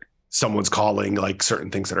where someone's calling like certain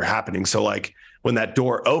things that are happening. So like when that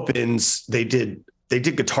door opens, they did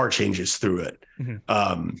guitar changes through it.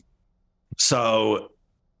 Mm-hmm. So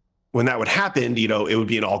when that would happen, it would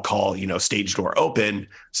be an all call, stage door open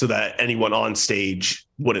so that anyone on stage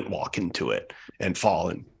wouldn't walk into it and fall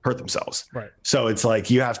and hurt themselves. Right. So it's like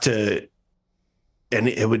you have to, and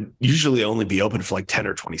it would usually only be open for like 10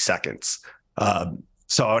 or 20 seconds.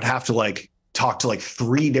 So I would have to like talk to like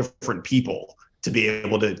 3 different people to be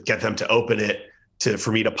able to get them to open it,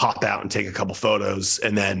 for me to pop out and take a couple photos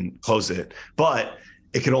and then close it. But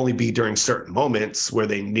it could only be during certain moments where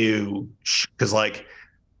they knew, because like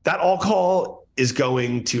that all call is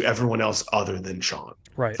going to everyone else other than Shawn,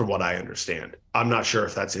 right? From what I understand. I'm not sure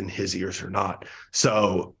if that's in his ears or not.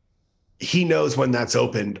 So he knows when that's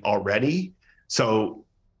opened already. So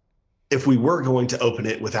if we were going to open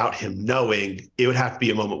it without him knowing, it would have to be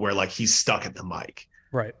a moment where like he's stuck at the mic,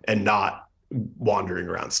 right, and not wandering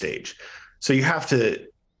around stage. So you have to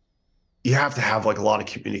have like a lot of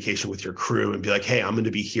communication with your crew and be like, hey, I'm going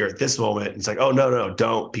to be here at this moment. And it's like, oh, no,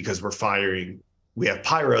 don't, because we have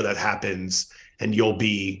pyro that happens and you'll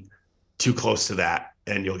be too close to that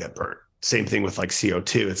and you'll get burnt. Same thing with like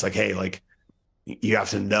CO2. It's like, hey, like you have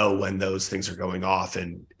to know when those things are going off.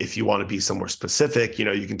 And if you want to be somewhere specific,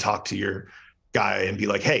 you can talk to your guy and be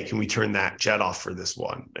like, hey, can we turn that jet off for this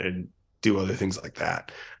one, and do other things like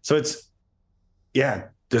that. So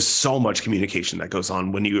there's so much communication that goes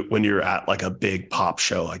on when you're at like a big pop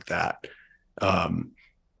show like that.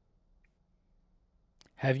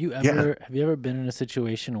 Have you ever been in a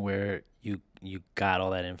situation where you got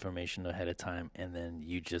all that information ahead of time and then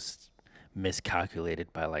you just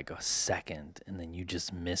miscalculated by like a second and then you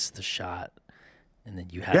just missed the shot and then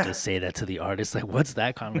you had to say that to the artist? Like, what's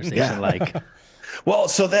that conversation like? Well,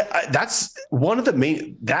 so that's one of the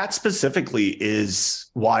main, that specifically is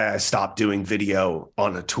why I stopped doing video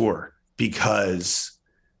on a tour, because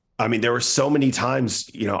I mean, there were so many times,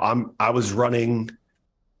 I was running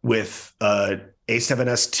with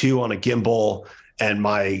A7S II on a gimbal and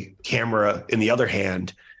my camera in the other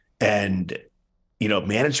hand, and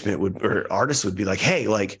management or artists would be like, hey,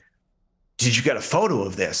 like, did you get a photo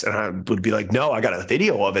of this? And I would be like, no, I got a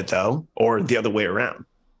video of it though, or the other way around.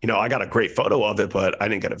 I got a great photo of it, but I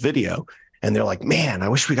didn't get a video. And they're like, man, I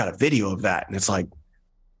wish we got a video of that. And it's like,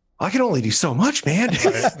 I can only do so much, man.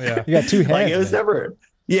 Right, yeah. You got two hands. Like, it was never,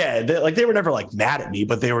 they were never like mad at me,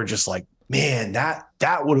 but they were just like, man, that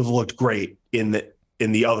would have looked great in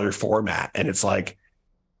the other format. And it's like,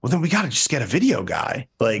 well, then we got to just get a video guy.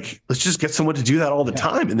 Like, let's just get someone to do that all the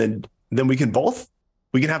time. And then we can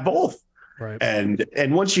have both. Right. And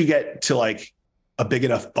once you get to like a big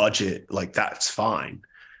enough budget, like that's fine.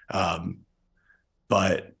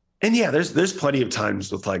 There's plenty of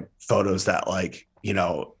times with like photos that like,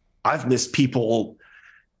 I've missed people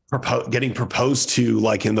getting proposed to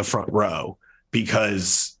like in the front row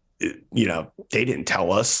because, they didn't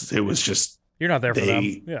tell us. It was just, you're not there for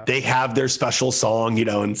them. Yeah. They have their special song,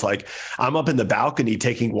 and it's like, I'm up in the balcony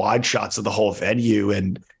taking wide shots of the whole venue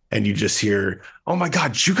and you just hear, oh my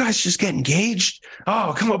God, did you guys just get engaged?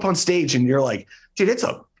 Oh, come up on stage. And you're like, dude, it's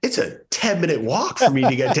a 10-minute walk for me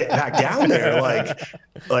to get back down there. Like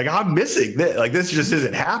I'm missing this. Like, this just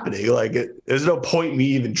isn't happening. Like, there's no point me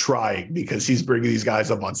even trying, because he's bringing these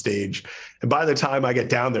guys up on stage. And by the time I get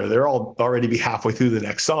down there, they're all already be halfway through the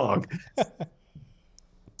next song.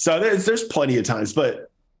 So there's plenty of times,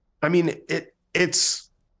 but I mean, it's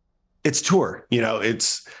tour,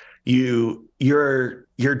 it's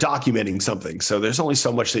you're documenting something. So there's only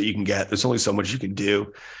so much that you can get. There's only so much you can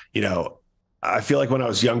do. I feel like when I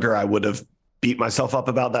was younger, I would have beat myself up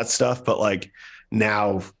about that stuff. But like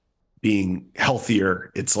now, being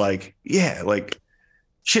healthier, it's like, like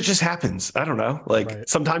shit just happens. I don't know. Like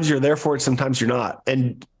Sometimes you're there for it. Sometimes you're not.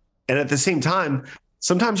 And at the same time,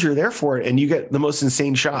 sometimes you're there for it and you get the most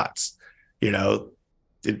insane shots.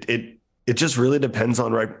 It just really depends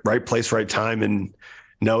on right place, right time, and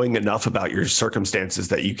knowing enough about your circumstances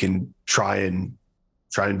that you can try and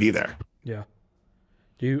be there. Yeah.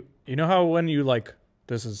 Do you know how when you like,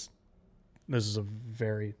 this is a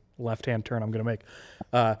very left-hand turn I'm going to make.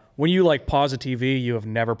 When you like pause a TV, you have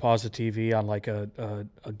never paused a TV on like a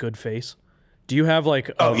good face. Do you have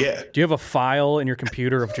like, do you have a file in your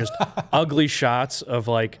computer of just ugly shots of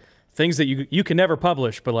like things that you can never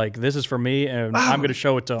publish, but like, this is for me and I'm going to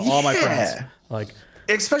show it to all my friends. Like,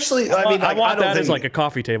 especially, I want that as like a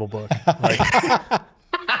coffee table book. Like,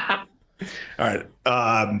 all right.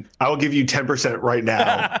 I will give you 10% right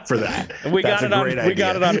now for that. We got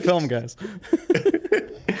it on film, guys.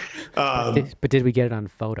 But did we get it on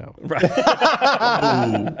photo? Right.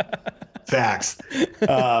 Ooh, facts.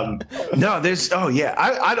 No, there's,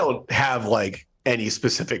 I don't have like any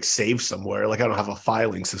specific save somewhere. Like, I don't have a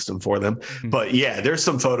filing system for them, but there's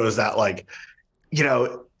some photos that like,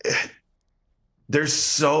 there's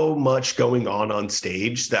so much going on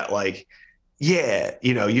stage that like,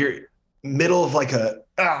 you're middle of like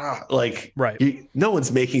no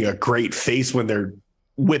one's making a great face when they're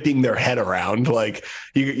whipping their head around. Like,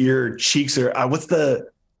 your cheeks are,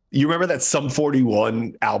 you remember that Sum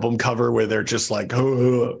 41 album cover where they're just like,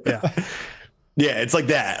 it's like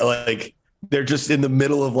that. Like, they're just in the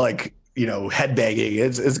middle of like, headbanging.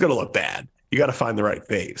 It's going to look bad. You got to find the right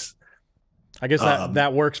face. I guess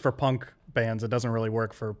that works for punk bands. It doesn't really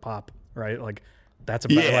work for pop, right? Like, that's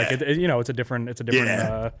like, it's a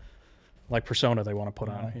different like persona they want to put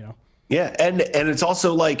on it, Yeah. And it's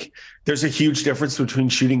also like, there's a huge difference between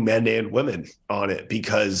shooting men and women on it,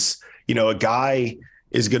 because, a guy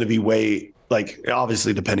is going to be way, like,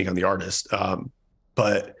 obviously depending on the artist.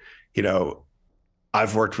 But,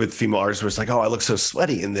 I've worked with female artists where it's like, oh, I look so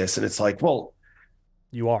sweaty in this. And it's like, well,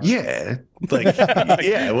 You are. yeah. Like,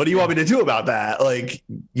 yeah. What do you want me to do about that? Like,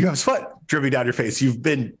 you have sweat dripping down your face. You've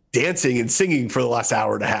been dancing and singing for the last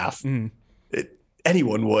hour and a half.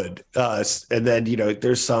 Anyone would. And then,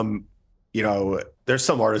 there's some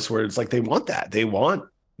artists where it's like, they want that. They want,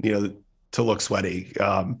 to look sweaty.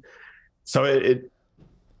 So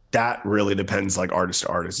that really depends, like artist to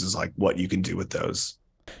artist, is like what you can do with those.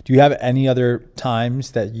 Do you have any other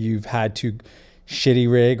times that you've had to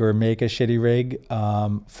shitty rig or make a shitty rig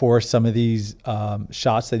for some of these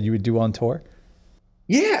shots that you would do on tour?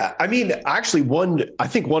 Yeah. I mean, actually I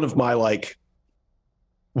think one of my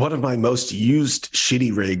most used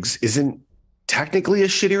shitty rigs isn't technically a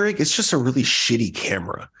shitty rig. It's just a really shitty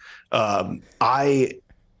camera.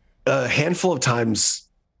 A handful of times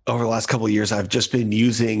over the last couple of years, I've just been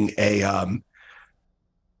using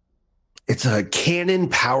it's a Canon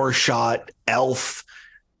PowerShot ELPH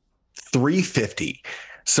 350.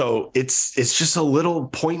 So it's just a little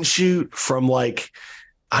point and shoot from like,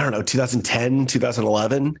 I don't know, 2010,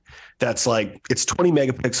 2011. That's like, it's 20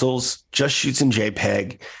 megapixels, just shoots in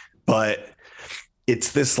JPEG, but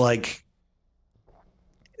it's this like,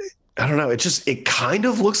 I don't know. It kind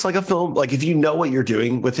of looks like a film. Like if you know what you're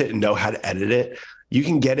doing with it and know how to edit it, you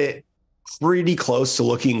can get it pretty close to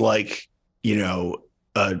looking like,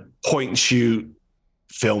 a point and shoot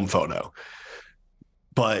film photo,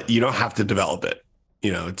 but you don't have to develop it.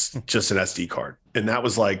 It's just an SD card. And that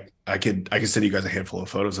was like, I could send you guys a handful of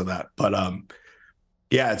photos of that, but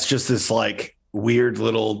yeah, it's just this like weird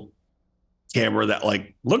little camera that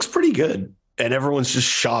like looks pretty good. And everyone's just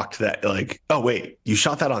shocked that like, oh wait, you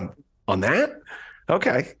shot that on that?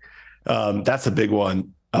 Okay. That's a big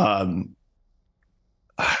one.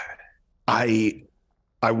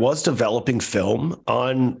 I was developing film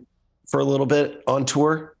for a little bit on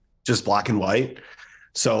tour, just black and white.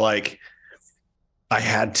 So like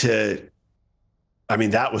that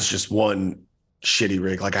was just one shitty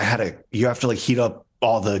rig. Like you have to like heat up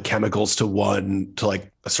all the chemicals to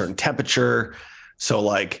like a certain temperature. So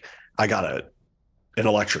like I got an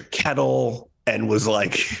electric kettle and was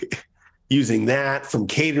like using that from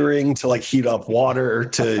catering to like heat up water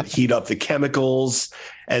to heat up the chemicals.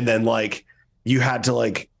 And then like you had to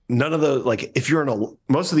like, none of the, like if you're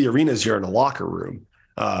most of the arenas, you're in a locker room.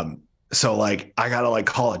 So like I got to like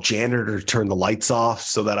call a janitor to turn the lights off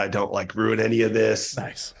so that I don't like ruin any of this.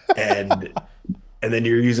 Nice. And then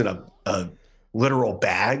you're using a literal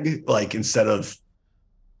bag, like instead of,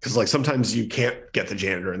 because like sometimes you can't get the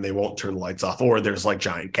janitor and they won't turn the lights off, or there's like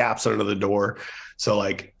giant gaps under the door. So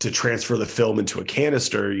like to transfer the film into a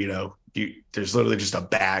canister, there's literally just a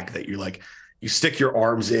bag that you stick your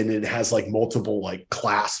arms in, and it has like multiple like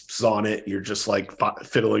clasps on it. You're just like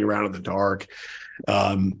fiddling around in the dark.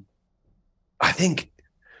 I think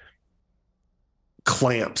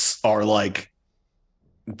clamps are like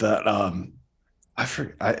that. I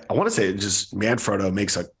want to say just Manfrotto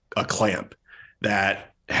makes a clamp that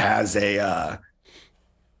has a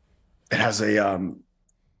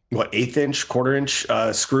 1/8 inch, 1/4 inch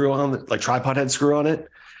screw on, like tripod head screw on it.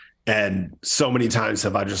 And so many times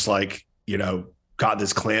have I just like, got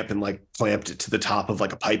this clamp and like clamped it to the top of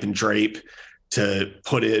like a pipe and drape to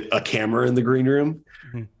put a camera in the green room,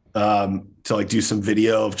 to like do some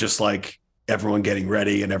video of just like everyone getting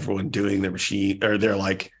ready and everyone doing their machine or their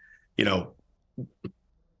like,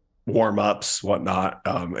 warm ups, whatnot,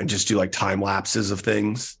 and just do like time lapses of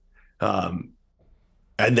things. And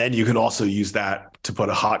then you can also use that to put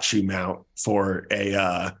a hot shoe mount for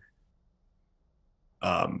a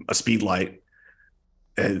speed light.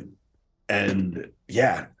 And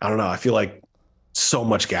yeah, I don't know. I feel like so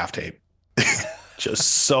much gaff tape, just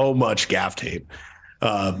so much gaff tape.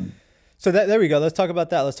 So there we go. Let's talk about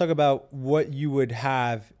that. Let's talk about what you would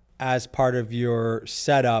have as part of your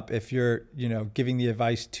setup if you're, giving the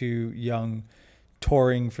advice to young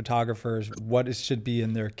touring photographers, what should be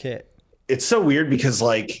in their kit. It's so weird because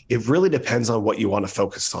like it really depends on what you want to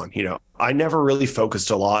focus on. I never really focused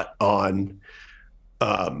a lot on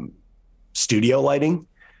studio lighting.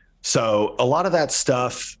 So a lot of that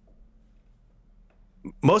stuff,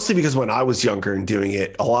 mostly because when I was younger and doing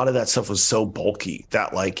it, a lot of that stuff was so bulky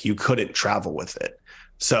that like you couldn't travel with it.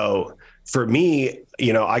 So for me,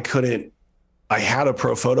 I had a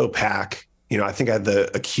Pro Photo Pack, I think I had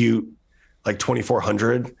the Acute like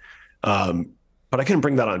 2400, but I couldn't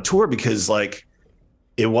bring that on tour because like,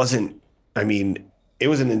 it was an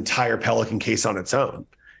entire Pelican case on its own,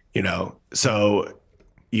 so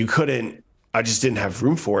I just didn't have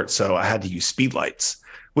room for it. So I had to use speed lights,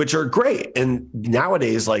 which are great. And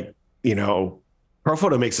nowadays, like, Pro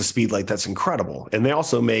Photo makes a speed light that's incredible. And they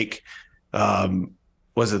also make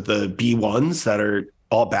was it the B1s that are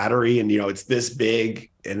all battery, and it's this big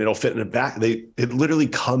and it'll fit in a back. It literally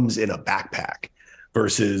comes in a backpack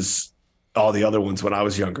versus all the other ones when I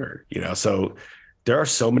was younger, So there are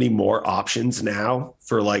so many more options now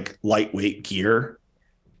for like lightweight gear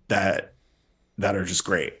that are just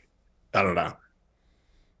great. I don't know.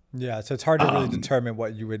 Yeah, so it's hard to really determine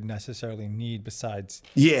what you would necessarily need besides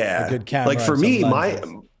a good camera. Like for me,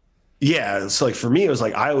 so like for me, it was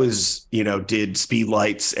like I always, did speed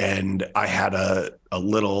lights, and I had a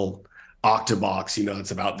little octabox,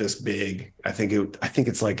 it's about this big. I think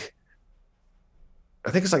it's like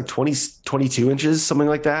 22 inches, something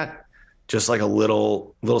like that. Just like a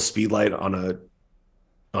little speed light on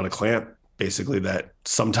a clamp, basically, that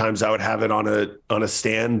sometimes I would have it on a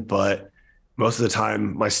stand, but most of the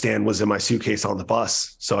time my stand was in my suitcase on the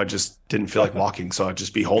bus. So I just didn't feel like walking. So I'd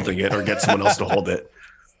just be holding it or get someone else to hold it.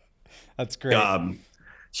 That's great.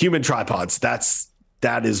 Human tripods.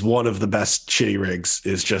 That is one of the best shitty rigs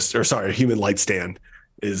human light stand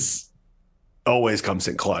is always comes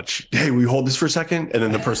in clutch. Hey, will you hold this for a second? And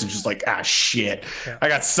then the person's just like, shit, I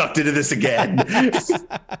got sucked into this again.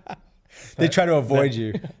 They try to avoid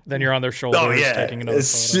you. Then you're on their shoulders. Oh yeah. Taking another as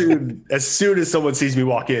soon as someone sees me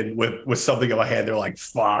walk in with something in my hand, they're like,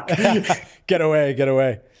 fuck. Get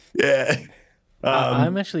away. Yeah.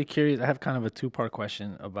 I'm actually curious. I have kind of a two-part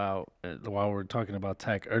question about while we're talking about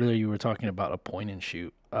tech. Earlier, you were talking about a point and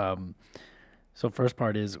shoot. So first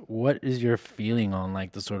part is, what is your feeling on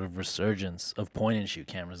like the sort of resurgence of point and shoot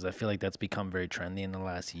cameras? I feel like that's become very trendy in the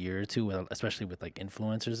last year or two, especially with like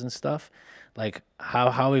influencers and stuff. Like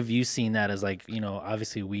how have you seen that as like,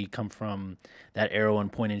 obviously we come from that era when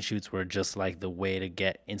point and shoots were just like the way to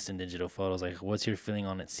get instant digital photos. Like what's your feeling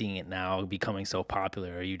on it, seeing it now becoming so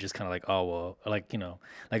popular? Are you just kind of like, oh, well, like,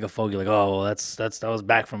 like a fogey, like, oh, well, that was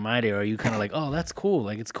back from my day? Or are you kind of like, oh, that's cool.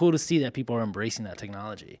 Like it's cool to see that people are embracing that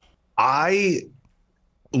technology. I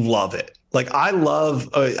love it. Like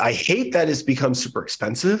I hate that it's become super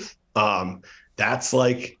expensive. That's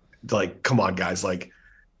like, come on guys, like,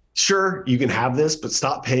 sure, you can have this, but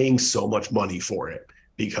stop paying so much money for it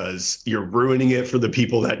because you're ruining it for the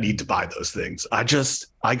people that need to buy those things. I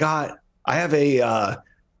have an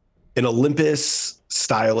Olympus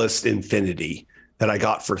Stylus Infinity that I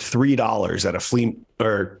got for $3 at a flea,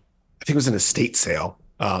 or I think it was an estate sale.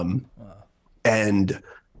 And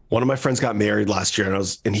one of my friends got married last year,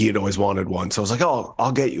 and he had always wanted one. So I was like, oh,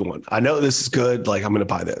 I'll get you one. I know this is good. Like, I'm going to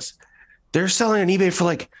buy this. They're selling on eBay for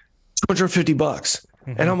like $250.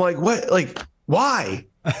 Mm-hmm. And I'm like, what? Like, why?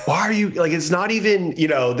 Why are you like, it's not even,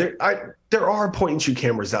 there are point and shoot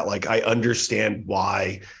cameras that like, I understand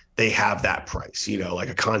why they have that price, like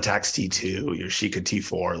a Contax T2, your Sheikah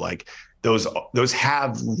T4, like those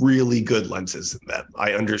have really good lenses in them.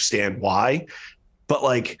 I understand why, but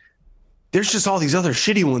like, there's just all these other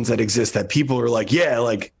shitty ones that exist that people are like, yeah,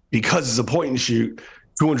 like because it's a point and shoot,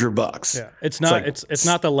 $200. Yeah, it's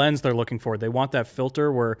not the lens they're looking for. They want that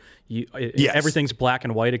filter where everything's black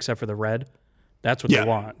and white except for the red. That's what they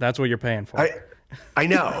want. That's what you're paying for. I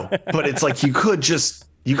know, but it's like you could just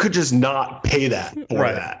not pay that for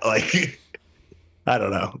that. Like, I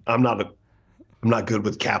don't know. I'm not good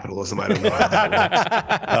with capitalism. I don't know how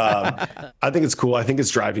that works. I think it's cool. I think it's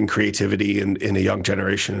driving creativity in a young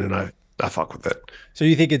generation, and I fuck with it. So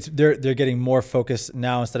you think they're getting more focused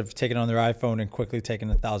now instead of taking on their iPhone and quickly taking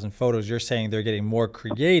 1,000 photos? You're saying they're getting more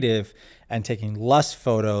creative and taking less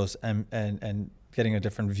photos and getting a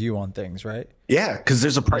different view on things, right? Yeah, because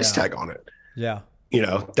there's a price tag on it. Yeah,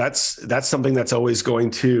 that's something that's always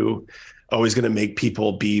going to make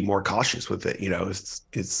people be more cautious with it.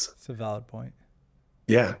 It's a valid point.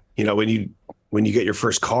 Yeah, when you get your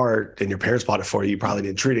first car and your parents bought it for you, you probably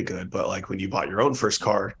didn't treat it good. But like when you bought your own first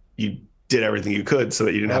car, you did everything you could so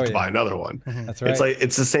that you didn't have to buy another one. Mm-hmm. That's right. It's like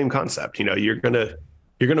it's the same concept. You're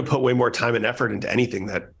gonna put way more time and effort into anything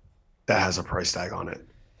that has a price tag on it.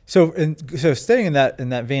 So staying in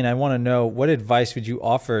that vein, I want to know, what advice would you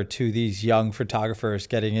offer to these young photographers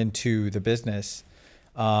getting into the business,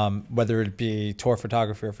 whether it be tour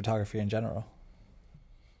photography or photography in general?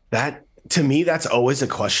 That, to me, that's always a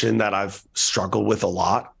question that I've struggled with a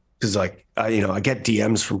lot, because like I get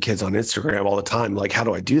DMs from kids on Instagram all the time, like, how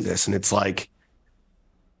do I do this? And it's like,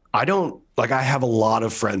 I have a lot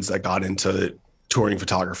of friends that got into touring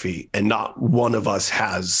photography, and not one of us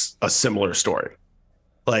has a similar story.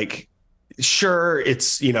 Like, sure,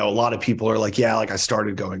 it's, a lot of people are like, yeah, like I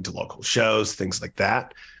started going to local shows, things like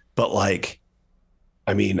that. But like,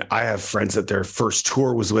 I mean, I have friends that their first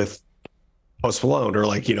tour was with Post Malone or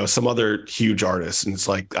like, some other huge artist. And it's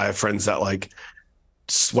like, I have friends that like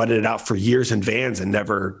sweated it out for years in vans and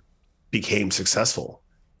never became successful,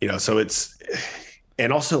 so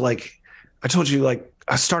And also, like I told you, like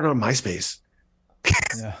I started on MySpace.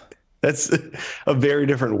 Yeah. That's a very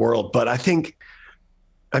different world. But I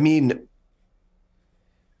mean,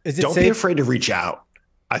 Is it don't safe? be afraid to reach out.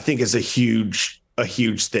 I think is a huge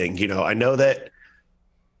thing. You know, I know that,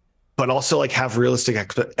 but also like have realistic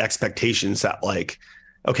expectations that like,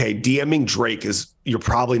 okay, DMing Drake you're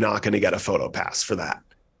probably not going to get a photo pass for that.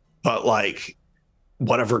 But like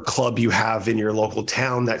whatever club you have in your local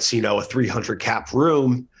town, that's, you know, a 300 cap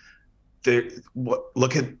room,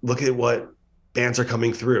 look at what bands are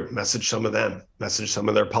coming through, message some of them, message some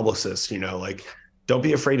of their publicists, you know, like don't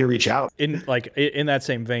be afraid to reach out. In that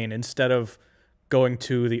same vein, instead of going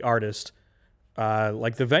to the artist,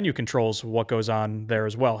 like the venue controls what goes on there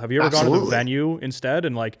as well. Have you ever gone to the venue instead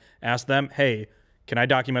and like asked them, hey, can I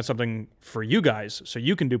document something for you guys so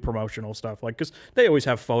you can do promotional stuff? Like, because they always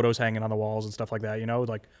have photos hanging on the walls and stuff like that, you know,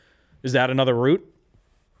 like, is that another route?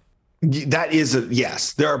 That is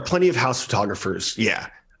yes. There are plenty of house photographers. Yeah.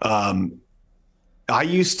 I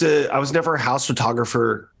was never a house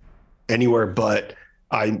photographer anywhere, but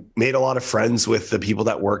I made a lot of friends with the people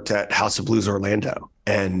that worked at House of Blues Orlando.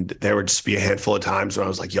 And there would just be a handful of times when I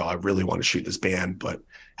was like, yo, I really want to shoot this band, but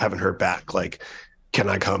haven't heard back. Like, can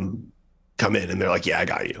I come in? And they're like, yeah, I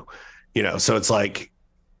got you. You know, so it's like,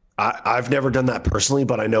 I've never done that personally,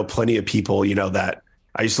 but I know plenty of people, you know, that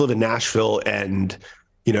I used to live in Nashville, and,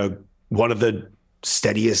 you know, one of the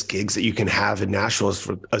steadiest gigs that you can have in Nashville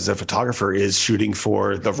as a photographer is shooting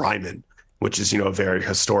for the Ryman, which is, you know, a very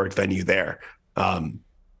historic venue there.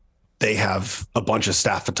 They have a bunch of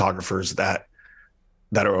staff photographers that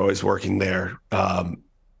are always working there.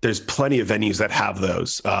 There's plenty of venues that have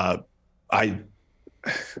those. I've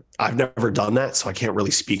nenever done that, so I can't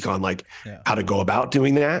really speak on like how to go about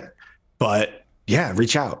doing that. But yeah,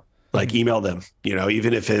 reach out, like email them. You know,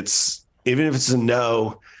 even if it's a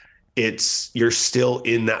no, you're still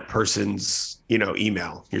in that person's, you know,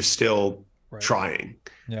 email. You're still trying.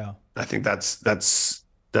 Yeah, I think that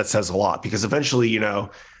says a lot, because eventually, you know,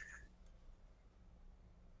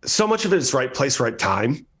 so much of it is right place, right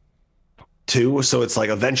time too. So it's like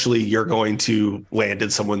eventually you're going to land in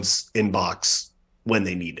someone's inbox when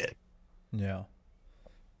they need it. Yeah.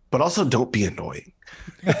 But also don't be annoying.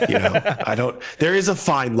 You know, there is a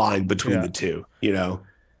fine line between the two, you know?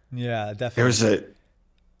 Yeah, definitely.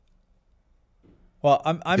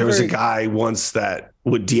 There was a guy once that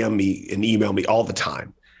would DM me and email me all the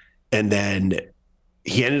time. And then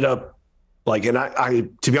he ended up like, and I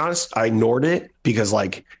to be honest, I ignored it because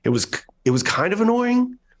like it was kind of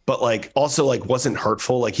annoying, but like also like wasn't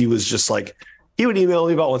hurtful. Like he was just like, he would email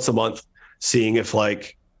me about once a month, seeing if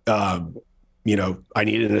like, you know, I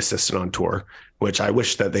needed an assistant on tour, which I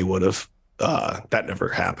wish that they would have. That never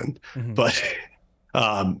happened. Mm-hmm. But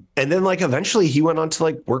and then like eventually he went on to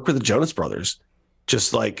like work with the Jonas Brothers.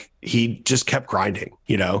 Just like he just kept grinding,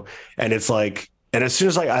 you know? And it's like, and as soon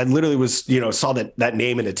as like I literally was, you know, saw that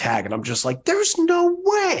name in a tag, and I'm just like, there's no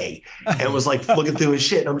way. And was like looking through his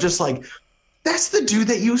shit, and I'm just like, that's the dude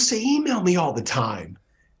that used to email me all the time.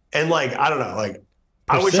 And like, I don't know, like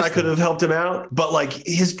I wish I could have helped him out, but like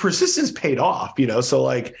his persistence paid off, you know? So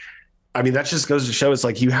like, I mean, that just goes to show it's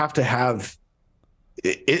like, you have to have,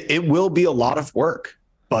 it will be a lot of work,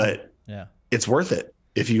 but it's worth it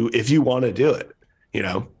if you want to do it, you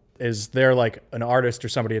know? Is there like an artist or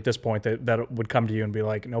somebody at this point that would come to you and be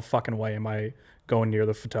like, no fucking way am I going near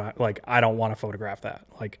the photo? Like, I don't want to photograph that.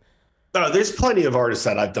 Like, there's plenty of artists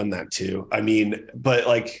that I've done that too. I mean, but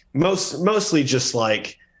like mostly just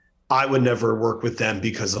like, I would never work with them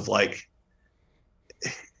because of like,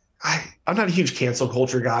 I'm not a huge cancel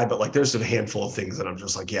culture guy, but like there's a handful of things that I'm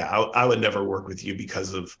just like, yeah, I would never work with you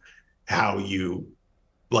because of how you,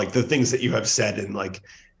 like the things that you have said and like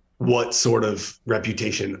what sort of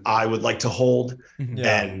reputation I would like to hold.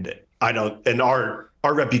 Yeah. And I don't, and our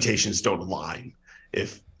reputations don't align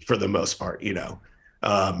if for the most part, you know?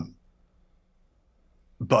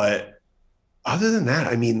 But other than that,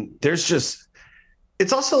 I mean, there's just,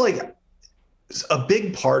 it's also like a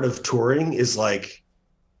big part of touring is like,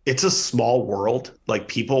 it's a small world, like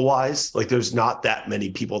people wise, like there's not that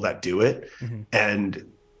many people that do it. Mm-hmm.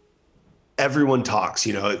 And everyone talks,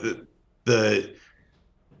 you know, the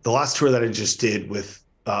last tour that I just did with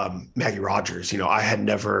Maggie Rogers, you know, I'd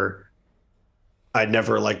never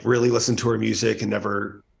like really listened to her music and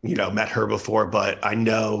never, you know, met her before, but I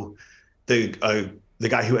know the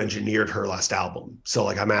guy who engineered her last album. So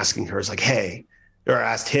like, I'm asking her, it's like, hey, or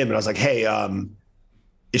I asked him and I was like, hey,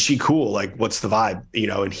 is she cool? Like, what's the vibe? You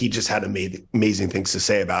know, and he just had amazing things to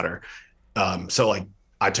say about her. So like,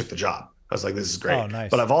 I took the job. I was like, this is great. Oh, nice.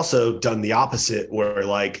 But I've also done the opposite where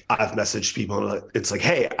like I've messaged people and it's like,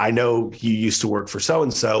 hey, I know you used to work for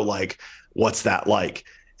so-and-so, like, what's that like?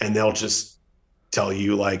 And they'll just tell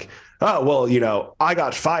you like, oh, well, you know, I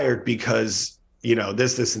got fired because, you know,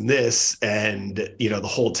 this, and this. And, you know, the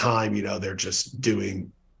whole time, you know, they're just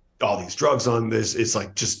doing all these drugs on this. It's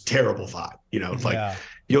like just terrible vibe, you know, it's like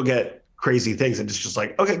you'll get crazy things and it's just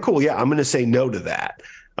like, okay, cool. Yeah. I'm going to say no to that.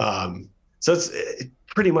 So it's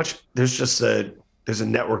pretty much, there's a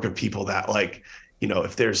network of people that like, you know,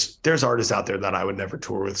 if there's artists out there that I would never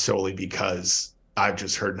tour with solely because I've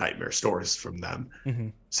just heard nightmare stories from them. Mm-hmm.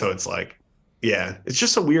 So it's like, yeah, it's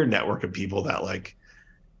just a weird network of people that like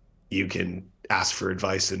you can ask for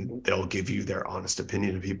advice and they'll give you their honest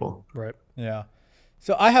opinion of people. Right. Yeah.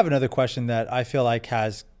 So I have another question that I feel like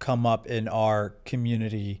has come up in our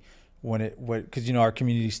community because, you know, our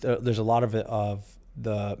community, there's a lot of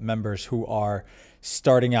the members who are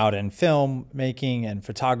starting out in film making and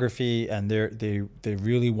photography, and they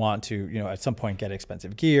really want to, you know, at some point get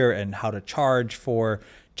expensive gear and how to charge for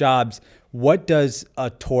jobs. What does a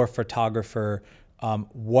tour photographer,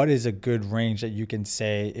 what is a good range that you can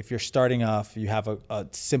say if you're starting off, you have a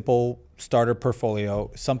simple starter portfolio,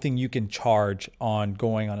 something you can charge on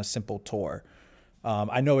going on a simple tour?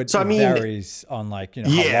 I know it varies on like, you know,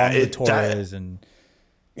 how long the tour is and.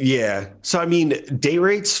 Yeah. So, I mean, day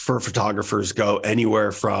rates for photographers go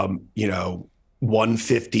anywhere from, you know,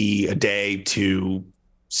 $150 a day to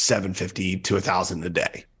 $750 to $1,000 a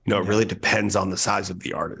day. You know, it really depends on the size of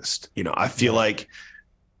the artist. You know, I feel like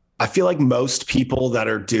most people that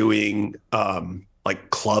are doing like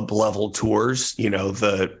club level tours, you know,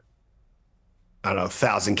 I don't know,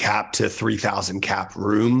 1,000 cap to 3,000 cap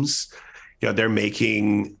rooms, you know, they're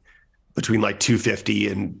making between like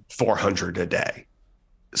 $250 and $400 a day,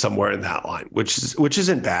 somewhere in that line, which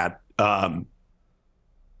isn't bad.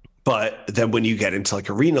 But then when you get into like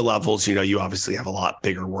arena levels, you know, you obviously have a lot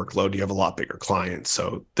bigger workload. You have a lot bigger clients.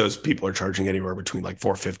 So those people are charging anywhere between like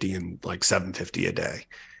 $450 and like $750 a day.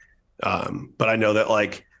 But I know that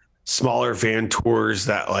like smaller van tours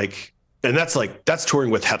that like, and that's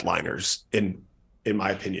touring with headliners in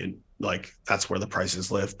my opinion, like that's where the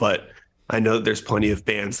prices live. But I know that there's plenty of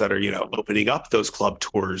bands that are, you know, opening up those club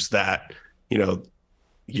tours that, you know,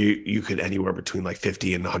 you could anywhere between like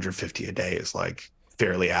 50 and 150 a day is like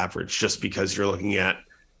fairly average, just because you're looking at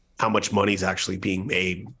how much money is actually being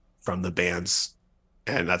made from the bands.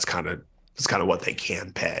 And that's kind of what they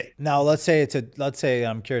can pay. Now, let's say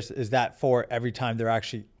I'm curious, is that for every time they're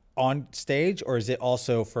actually on stage, or is it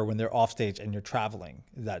also for when they're off stage and you're traveling?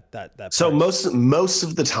 That so most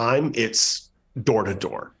of the time it's door to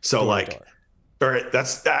door. So door like, or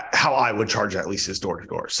that's how I would charge, at least, is door to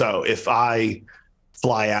door. So if I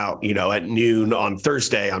fly out, you know, at noon on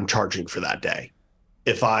Thursday, I'm charging for that day.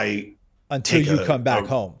 If I until you come back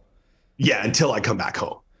home. Yeah, until I come back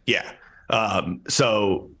home. Yeah.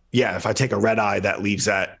 So yeah, if I take a red eye that leaves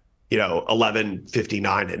at, you know,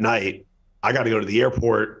 11:59 at night, I got to go to the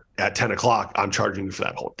airport at 10 o'clock. I'm charging you for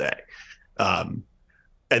that whole day. And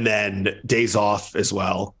then days off as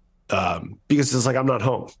well. Because it's like, I'm not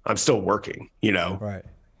home. I'm still working, you know? Right.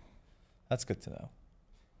 That's good to know.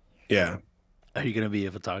 Yeah. Are you going to be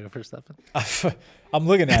a photographer, Stefan? I'm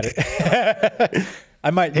looking at it. I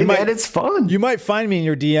might. Hey, man, it's fun. You might find me in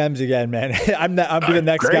your DMs again, man. I'm the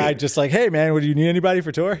next guy, just like, hey, man, do you need anybody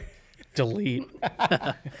for tour? Delete.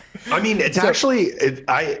 I mean, it's actually,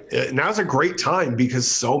 now's a great time because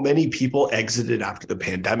so many people exited after the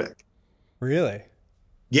pandemic. Really?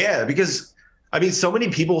 Yeah, because I mean, so many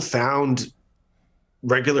people found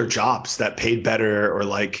regular jobs that paid better, or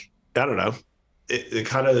like, I don't know. It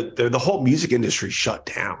kind of, the whole music industry shut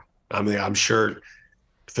down. I mean, I'm sure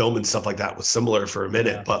film and stuff like that was similar for a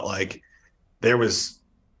minute, but like there was,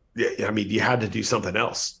 I mean, you had to do something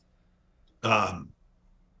else.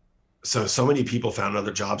 So many people found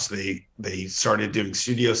other jobs. They started doing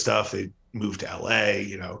studio stuff. They moved to LA,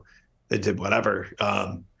 you know, they did whatever.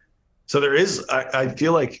 So there is, I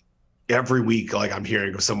feel like every week, like I'm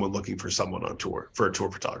hearing of someone looking for someone on tour for a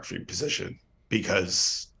tour photography position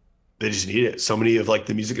because they just need it. So many of like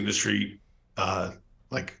the music industry,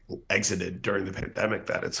 like exited during the pandemic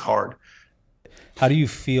that it's hard. How do you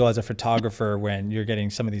feel as a photographer when you're getting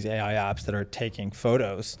some of these AI apps that are taking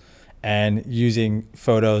photos and using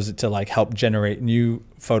photos to like help generate new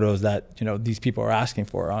photos that, you know, these people are asking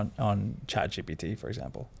for on ChatGPT, for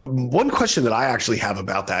example? One question that I actually have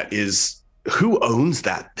about that is who owns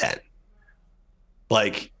that then?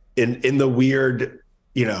 Like in the weird,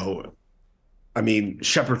 you know, I mean,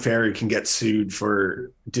 Shepard Fairey can get sued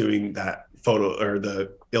for doing that photo or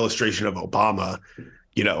the illustration of Obama.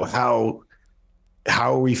 You know, how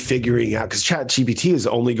how are we figuring out, because ChatGPT is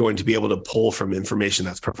only going to be able to pull from information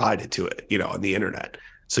that's provided to it, on the internet.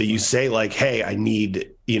 So you say like, hey, I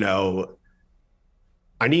need an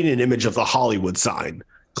image of the Hollywood sign.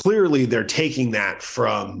 Clearly they're taking that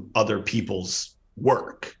from other people's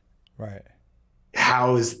work. Right.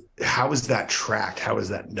 How is that tracked? How is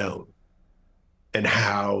that known? And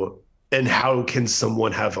how can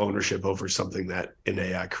someone have ownership over something that an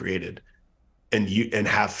AI created and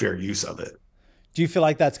have fair use of it? Do you feel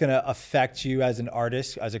like that's going to affect you as an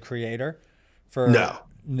artist, as a creator? No.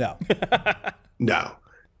 No.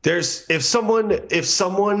 If someone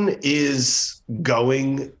is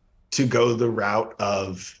going to go the route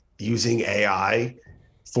of using AI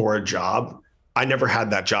for a job, I never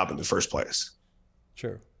had that job in the first place.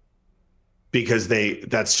 True. Because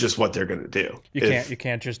that's just what they're going to do. You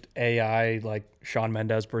can't just AI like Shawn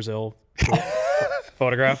Mendes Brazil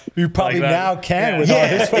photograph. You probably like now can with all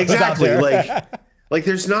his photos exactly. out there. Like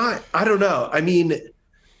there's not, I don't know. I mean,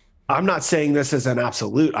 I'm not saying this as an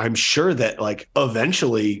absolute. I'm sure that like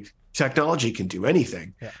eventually technology can do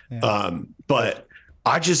anything. Yeah. But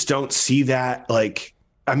I just don't see that. Like,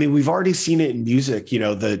 I mean, we've already seen it in music.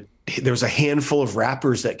 There was a handful of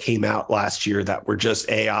rappers that came out last year that were just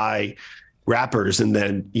AI rappers. And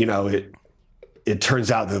then, it turns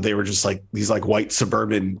out that they were just like these like white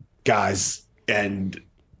suburban guys and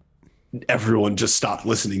everyone just stopped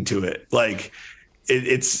listening to it. Like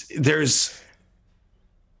there's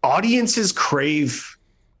audiences crave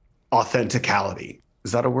authenticality.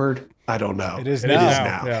 Is that a word? I don't know. It is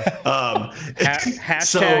now. Yeah.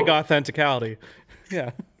 Hashtag authenticality.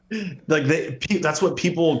 Yeah. Like that's what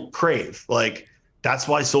people crave. Like that's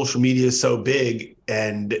why social media is so big,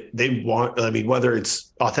 and they want, I mean, whether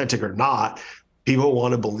it's authentic or not, people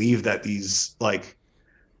want to believe that these like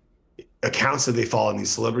accounts that they follow and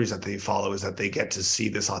these celebrities that they follow is that they get to see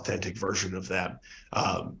this authentic version of them.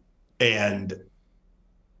 And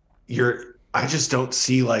I just don't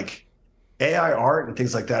see like AI art and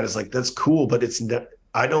things like that is like, that's cool, but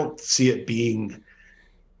I don't see it being,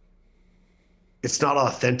 it's not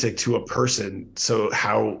authentic to a person. So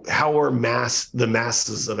how are the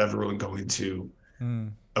masses of everyone going to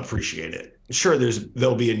appreciate it? Sure,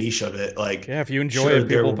 there'll be a niche of it. Like, yeah, if you enjoy it,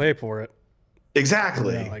 people pay for it.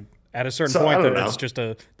 Exactly. Like at a certain point, it's just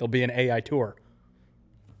there'll be an AI tour.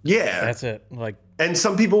 Yeah, that's it. Like, and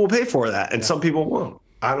some people will pay for that, and some people won't.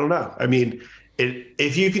 I don't know. I mean,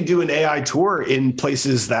 if you can do an AI tour in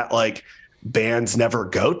places that like bands never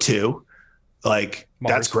go to, like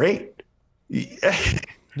Mars. That's great.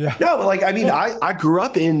 Yeah. No, like, I mean, I grew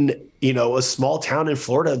up in, a small town in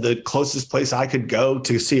Florida. The closest place I could go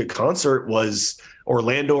to see a concert was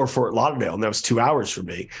Orlando or Fort Lauderdale, and that was 2 hours from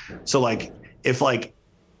me. So like, if like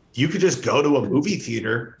you could just go to a movie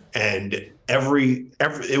theater and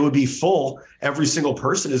it would be full. Every single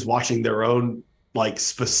person is watching their own like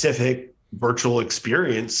specific virtual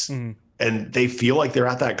experience, and they feel like they're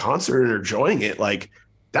at that concert and enjoying it. Like,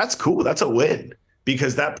 that's cool. That's a win.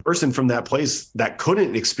 Because that person from that place that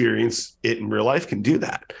couldn't experience it in real life can do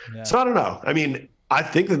that. Yeah. So I don't know. I mean, I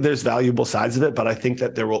think that there's valuable sides of it, but I think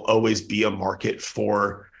that there will always be a market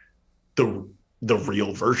for the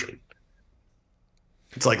real version.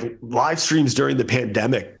 It's like live streams during the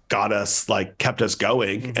pandemic kept us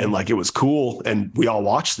going, and like it was cool, and we all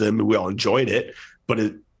watched them and we all enjoyed it, but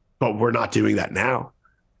we're not doing that now.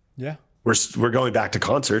 Yeah. We're going back to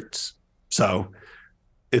concerts. So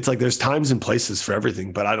it's like there's times and places for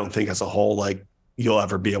everything, but I don't think as a whole, like you'll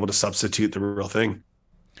ever be able to substitute the real thing.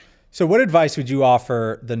 So what advice would you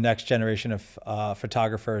offer the next generation of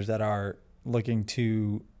photographers that are looking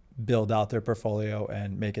to build out their portfolio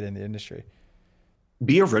and make it in the industry?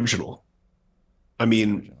 Be original. I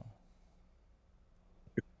mean,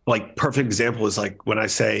 like perfect example is like when I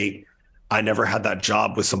say I never had that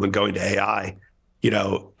job with someone going to AI,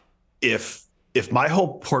 if my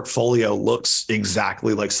whole portfolio looks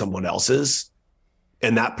exactly like someone else's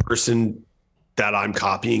and that person that I'm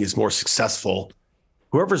copying is more successful,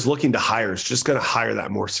 whoever's looking to hire is just going to hire that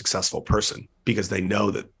more successful person because they know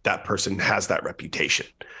that that person has that reputation.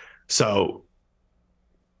 So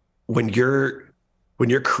when you're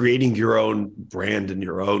creating your own brand and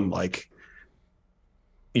your own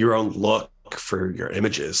look for your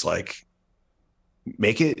images, like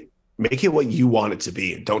make it what you want it to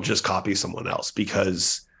be, and don't just copy someone else,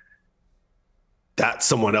 because that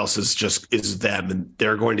someone else is them, and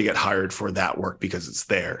they're going to get hired for that work because it's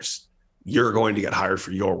theirs. You're going to get hired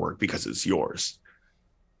for your work because it's yours.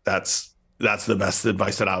 That's the best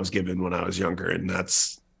advice that I was given when I was younger, and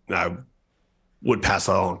I would pass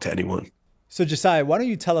that along to anyone. So Josiah, why don't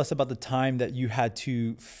you tell us about the time that you had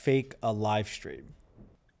to fake a live stream?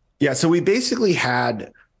 Yeah, so we basically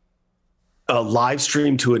had a live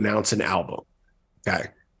stream to announce an album. Okay.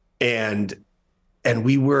 And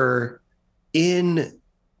we were in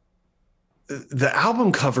the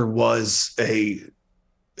album cover was a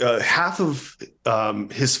half of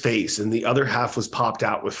his face and the other half was popped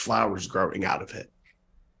out with flowers growing out of it.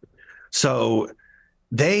 So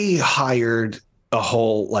they hired a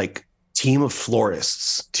whole like team of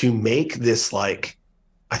florists to make this like,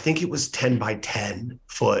 I think it was 10 by 10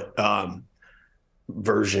 foot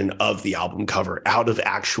version of the album cover out of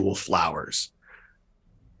actual flowers.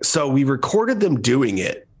 So we recorded them doing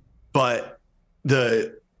it, but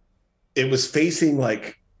it was facing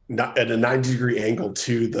like not at a 90-degree angle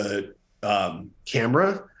to the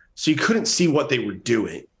camera. So you couldn't see what they were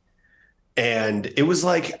doing. And it was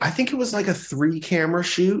like, I think it was like a 3-camera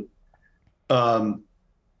shoot.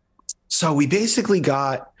 So we basically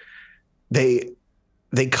got, they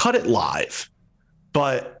cut it live,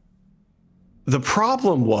 but the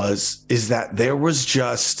problem is that there was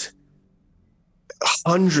just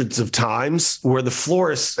hundreds of times where the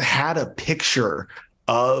florist had a picture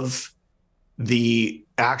of the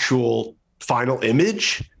actual final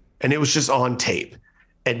image and it was just on tape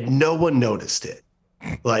and no one noticed it.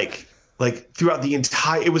 Like throughout the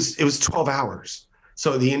entire, it was 12 hours.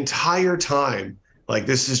 So the entire time, like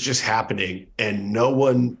this is just happening and no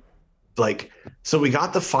one so we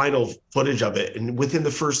got the final footage of it. And within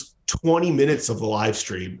the first 20 minutes of the live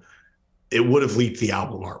stream, it would have leaked the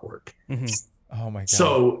album artwork. Mm-hmm. Oh my God.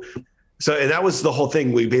 So and that was the whole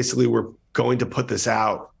thing. We basically were going to put this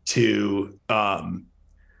out to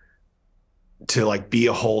like be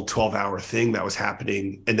a whole 12-hour thing that was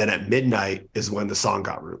happening. And then at midnight is when the song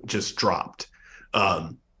just dropped.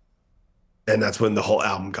 And that's when the whole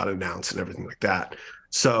album got announced and everything like that.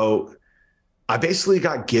 So I basically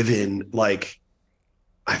got given like,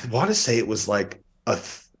 I want to say it was like a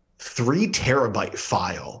 3 terabyte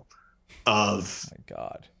file of Oh my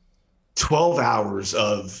God. 12 hours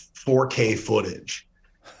of 4K footage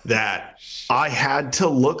that I had to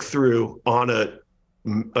look through on a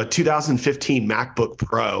 2015 MacBook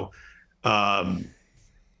Pro and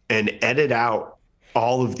edit out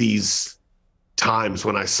all of these times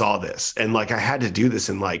when I saw this. And like I had to do this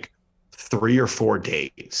in like 3 or 4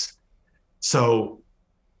 days. So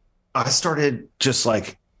I started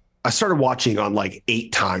watching on like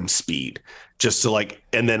 8 times speed just to like,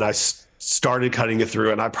 and then I started cutting it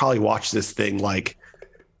through and I probably watched this thing like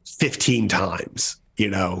 15 times,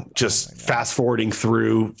 just fast forwarding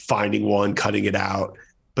through, finding one, cutting it out.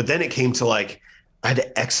 But then it came to like, I had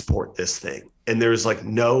to export this thing and there's like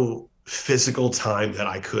no physical time that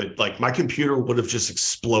I could, like my computer would have just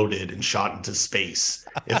exploded and shot into space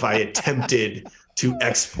if I attempted to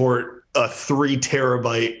export a 3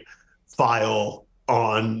 terabyte file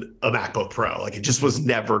on a MacBook Pro. Like it just was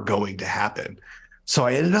never going to happen. So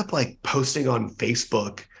I ended up like posting on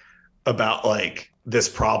Facebook about like this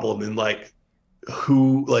problem and like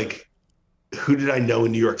who did I know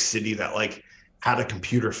in New York City that like had a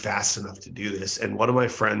computer fast enough to do this. And one of my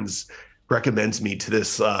friends recommends me to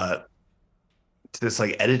this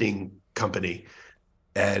like editing company.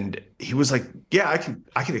 And he was like, yeah, I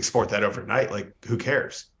can export that overnight. Like, who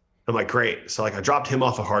cares? I'm like, great. So like I dropped him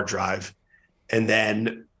off a hard drive. And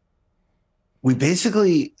then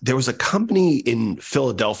there was a company in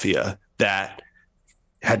Philadelphia that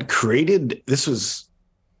had created, this was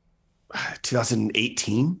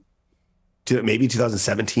 2018 to maybe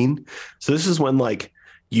 2017. So this is when like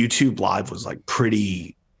YouTube Live was like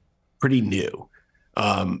pretty new.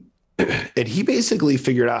 And he basically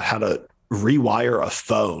figured out how to rewire a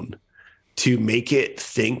phone to make it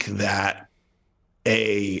think that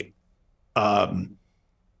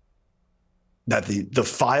that the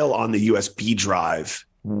file on the USB drive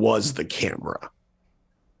was the camera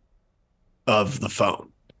of the phone.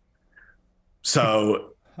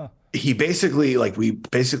 So he basically we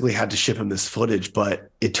basically had to ship him this footage,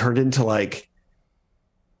 but it turned into like,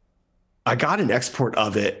 I got an export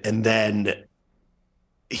of it and then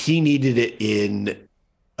he needed it in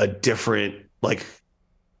a different, like,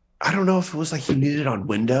 I don't know if it was like he needed it on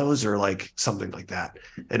Windows or like something like that.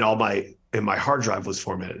 And my hard drive was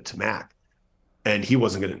formatted to Mac and he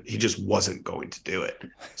just wasn't going to do it.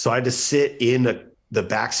 So I had to sit in the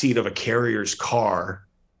backseat of a carrier's car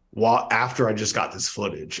after I just got this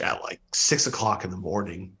footage at like 6 o'clock in the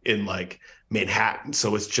morning in like Manhattan.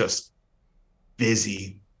 So it's just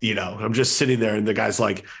busy, I'm just sitting there and the guy's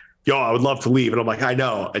like, yo, I would love to leave. And I'm like, I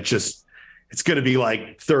know, it's going to be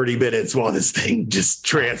like 30 minutes while this thing just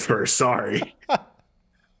transfers. Sorry.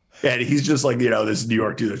 And he's just like, this New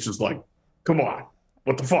York dude that's just like, come on,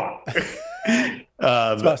 what the fuck?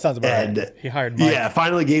 Sounds about and right. He hired Mike. Yeah,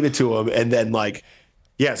 finally gave it to him. And then like,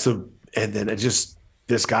 yeah, so, and then it just,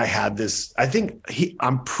 this guy had this,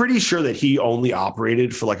 I'm pretty sure that he only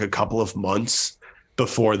operated for like a couple of months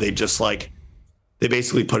before they just like, they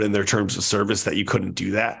basically put in their terms of service that you couldn't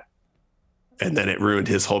do that. And then it ruined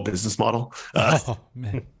his whole business model. Oh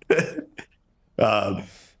man.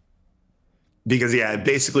 Because yeah, it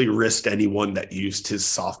basically risked anyone that used his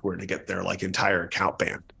software to get their like entire account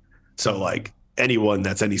banned. So like anyone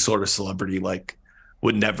that's any sort of celebrity like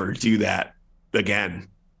would never do that again.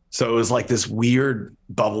 So it was like this weird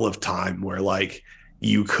bubble of time where like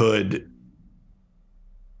you could,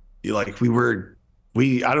 like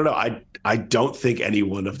I don't know. I don't think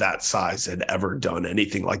anyone of that size had ever done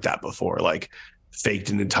anything like that before, like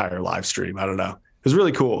faked an entire live stream. I don't know. It was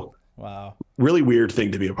really cool. Wow. Really weird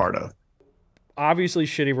thing to be a part of. Obviously,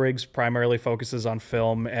 Shitty Rigs primarily focuses on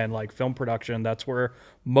film and like film production. That's where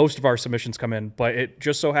most of our submissions come in. But it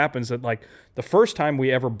just so happens that like the first time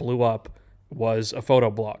we ever blew up was a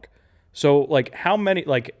photo blog. So like how many,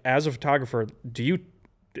 like as a photographer, do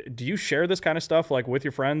you share this kind of stuff like with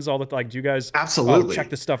your friends all the, like, do you guys absolutely check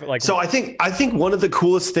this stuff? Like, so I think one of the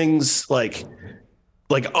coolest things, like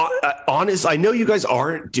honest, I know you guys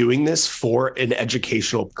aren't doing this for an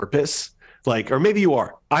educational purpose. Like, or maybe you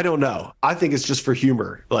are, I don't know. I think it's just for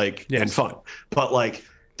humor, like, yes, and fun. But like,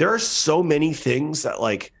 there are so many things that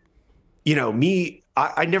like, you know,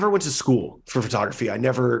 I never went to school for photography. I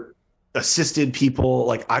never assisted people.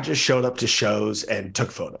 Like I just showed up to shows and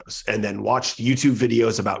took photos and then watched YouTube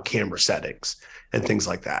videos about camera settings and things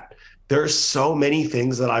like that. There are so many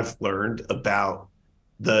things that I've learned about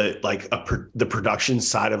the production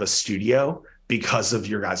side of a studio because of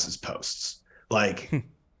your guys' posts.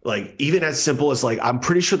 Like even as simple as like, I'm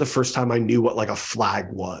pretty sure the first time I knew what like a flag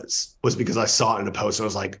was because I saw it in a post and I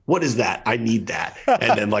was like, what is that? I need that.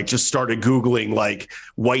 And then like just started Googling like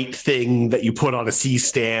white thing that you put on a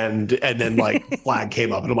C-stand, and then like flag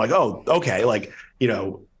came up and I'm like, oh, okay. Like, you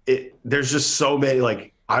know, there's just so many,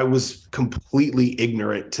 like I was completely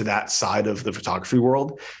ignorant to that side of the photography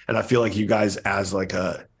world. And I feel like you guys as like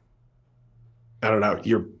I don't know,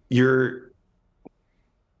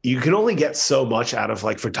 you can only get so much out of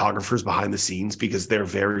like photographers behind the scenes because they're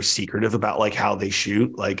very secretive about like how they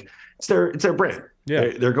shoot. Like it's their brand.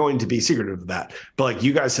 Yeah. They're going to be secretive of that. But like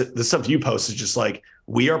you guys, the stuff you post is just like,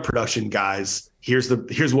 we are production guys. Here's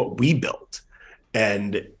what we built.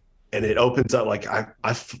 And it opens up, like I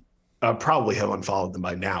probably have unfollowed them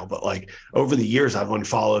by now, but like over the years I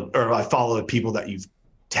followed people that you've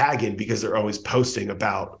tagged in because they're always posting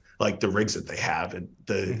about like the rigs that they have and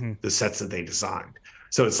the sets that they designed.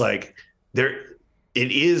 So it's like it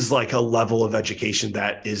is like a level of education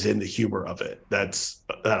that is in the humor of it. That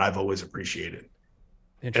I've always appreciated.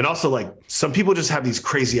 And also like some people just have these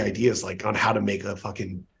crazy ideas like on how to make a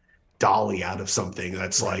fucking dolly out of something.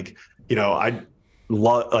 That's like, you know,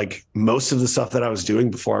 like most of the stuff that I was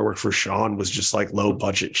doing before I worked for Shawn was just like low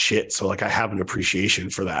budget shit. So like I have an appreciation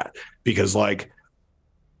for that because the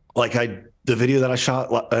video that I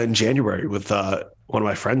shot in January with one of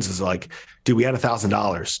my friends is like, dude, we had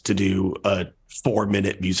 $1,000 to do a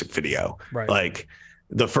 4-minute music video. Right. Like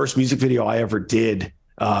the first music video I ever did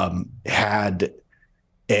had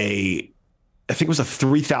I think it was a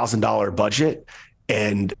 $3,000 budget.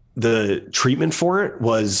 And the treatment for it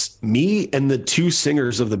was me and the 2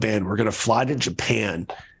 singers of the band were going to fly to Japan.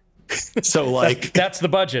 So like, that's the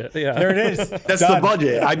budget. Yeah, there it is. That's done. The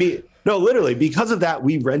budget. I mean, no, literally because of that,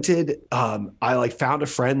 we rented, I like found a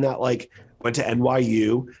friend that like went to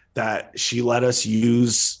NYU that she let us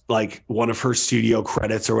use like one of her studio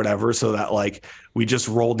credits or whatever. So that like, we just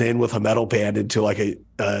rolled in with a metal band into like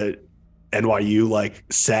a NYU like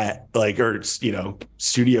set, like, or, you know,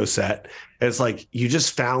 studio set. And it's like, you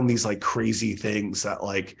just found these like crazy things that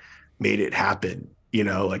like made it happen, you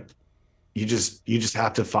know, like you just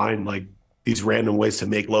have to find like these random ways to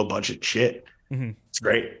make low budget shit. Mm-hmm. It's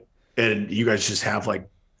great. And you guys just have like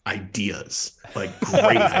ideas, like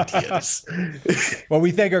great ideas. Well,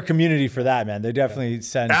 we thank our community for that, man. They definitely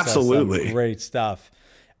send us some great stuff.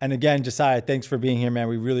 And again, Josiah, thanks for being here, man.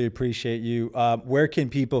 We really appreciate you. Where can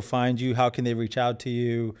people find you? How can they reach out to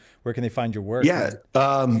you? Where can they find your work? Yeah.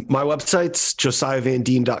 My website's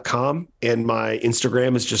josiahvandien.com and my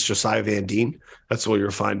Instagram is just Josiah Van Dien. That's where you'll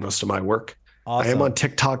find most of my work. Awesome. I am on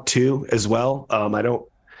TikTok too, as well.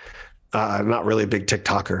 I'm not really a big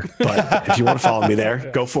TikToker, but if you want to follow me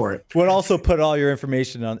there, go for it. We'll also put all your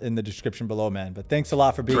information in the description below, man. But thanks a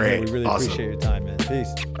lot for being here. We really appreciate your time, man.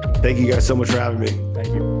 Peace. Thank you guys so much for having me. Thank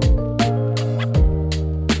you.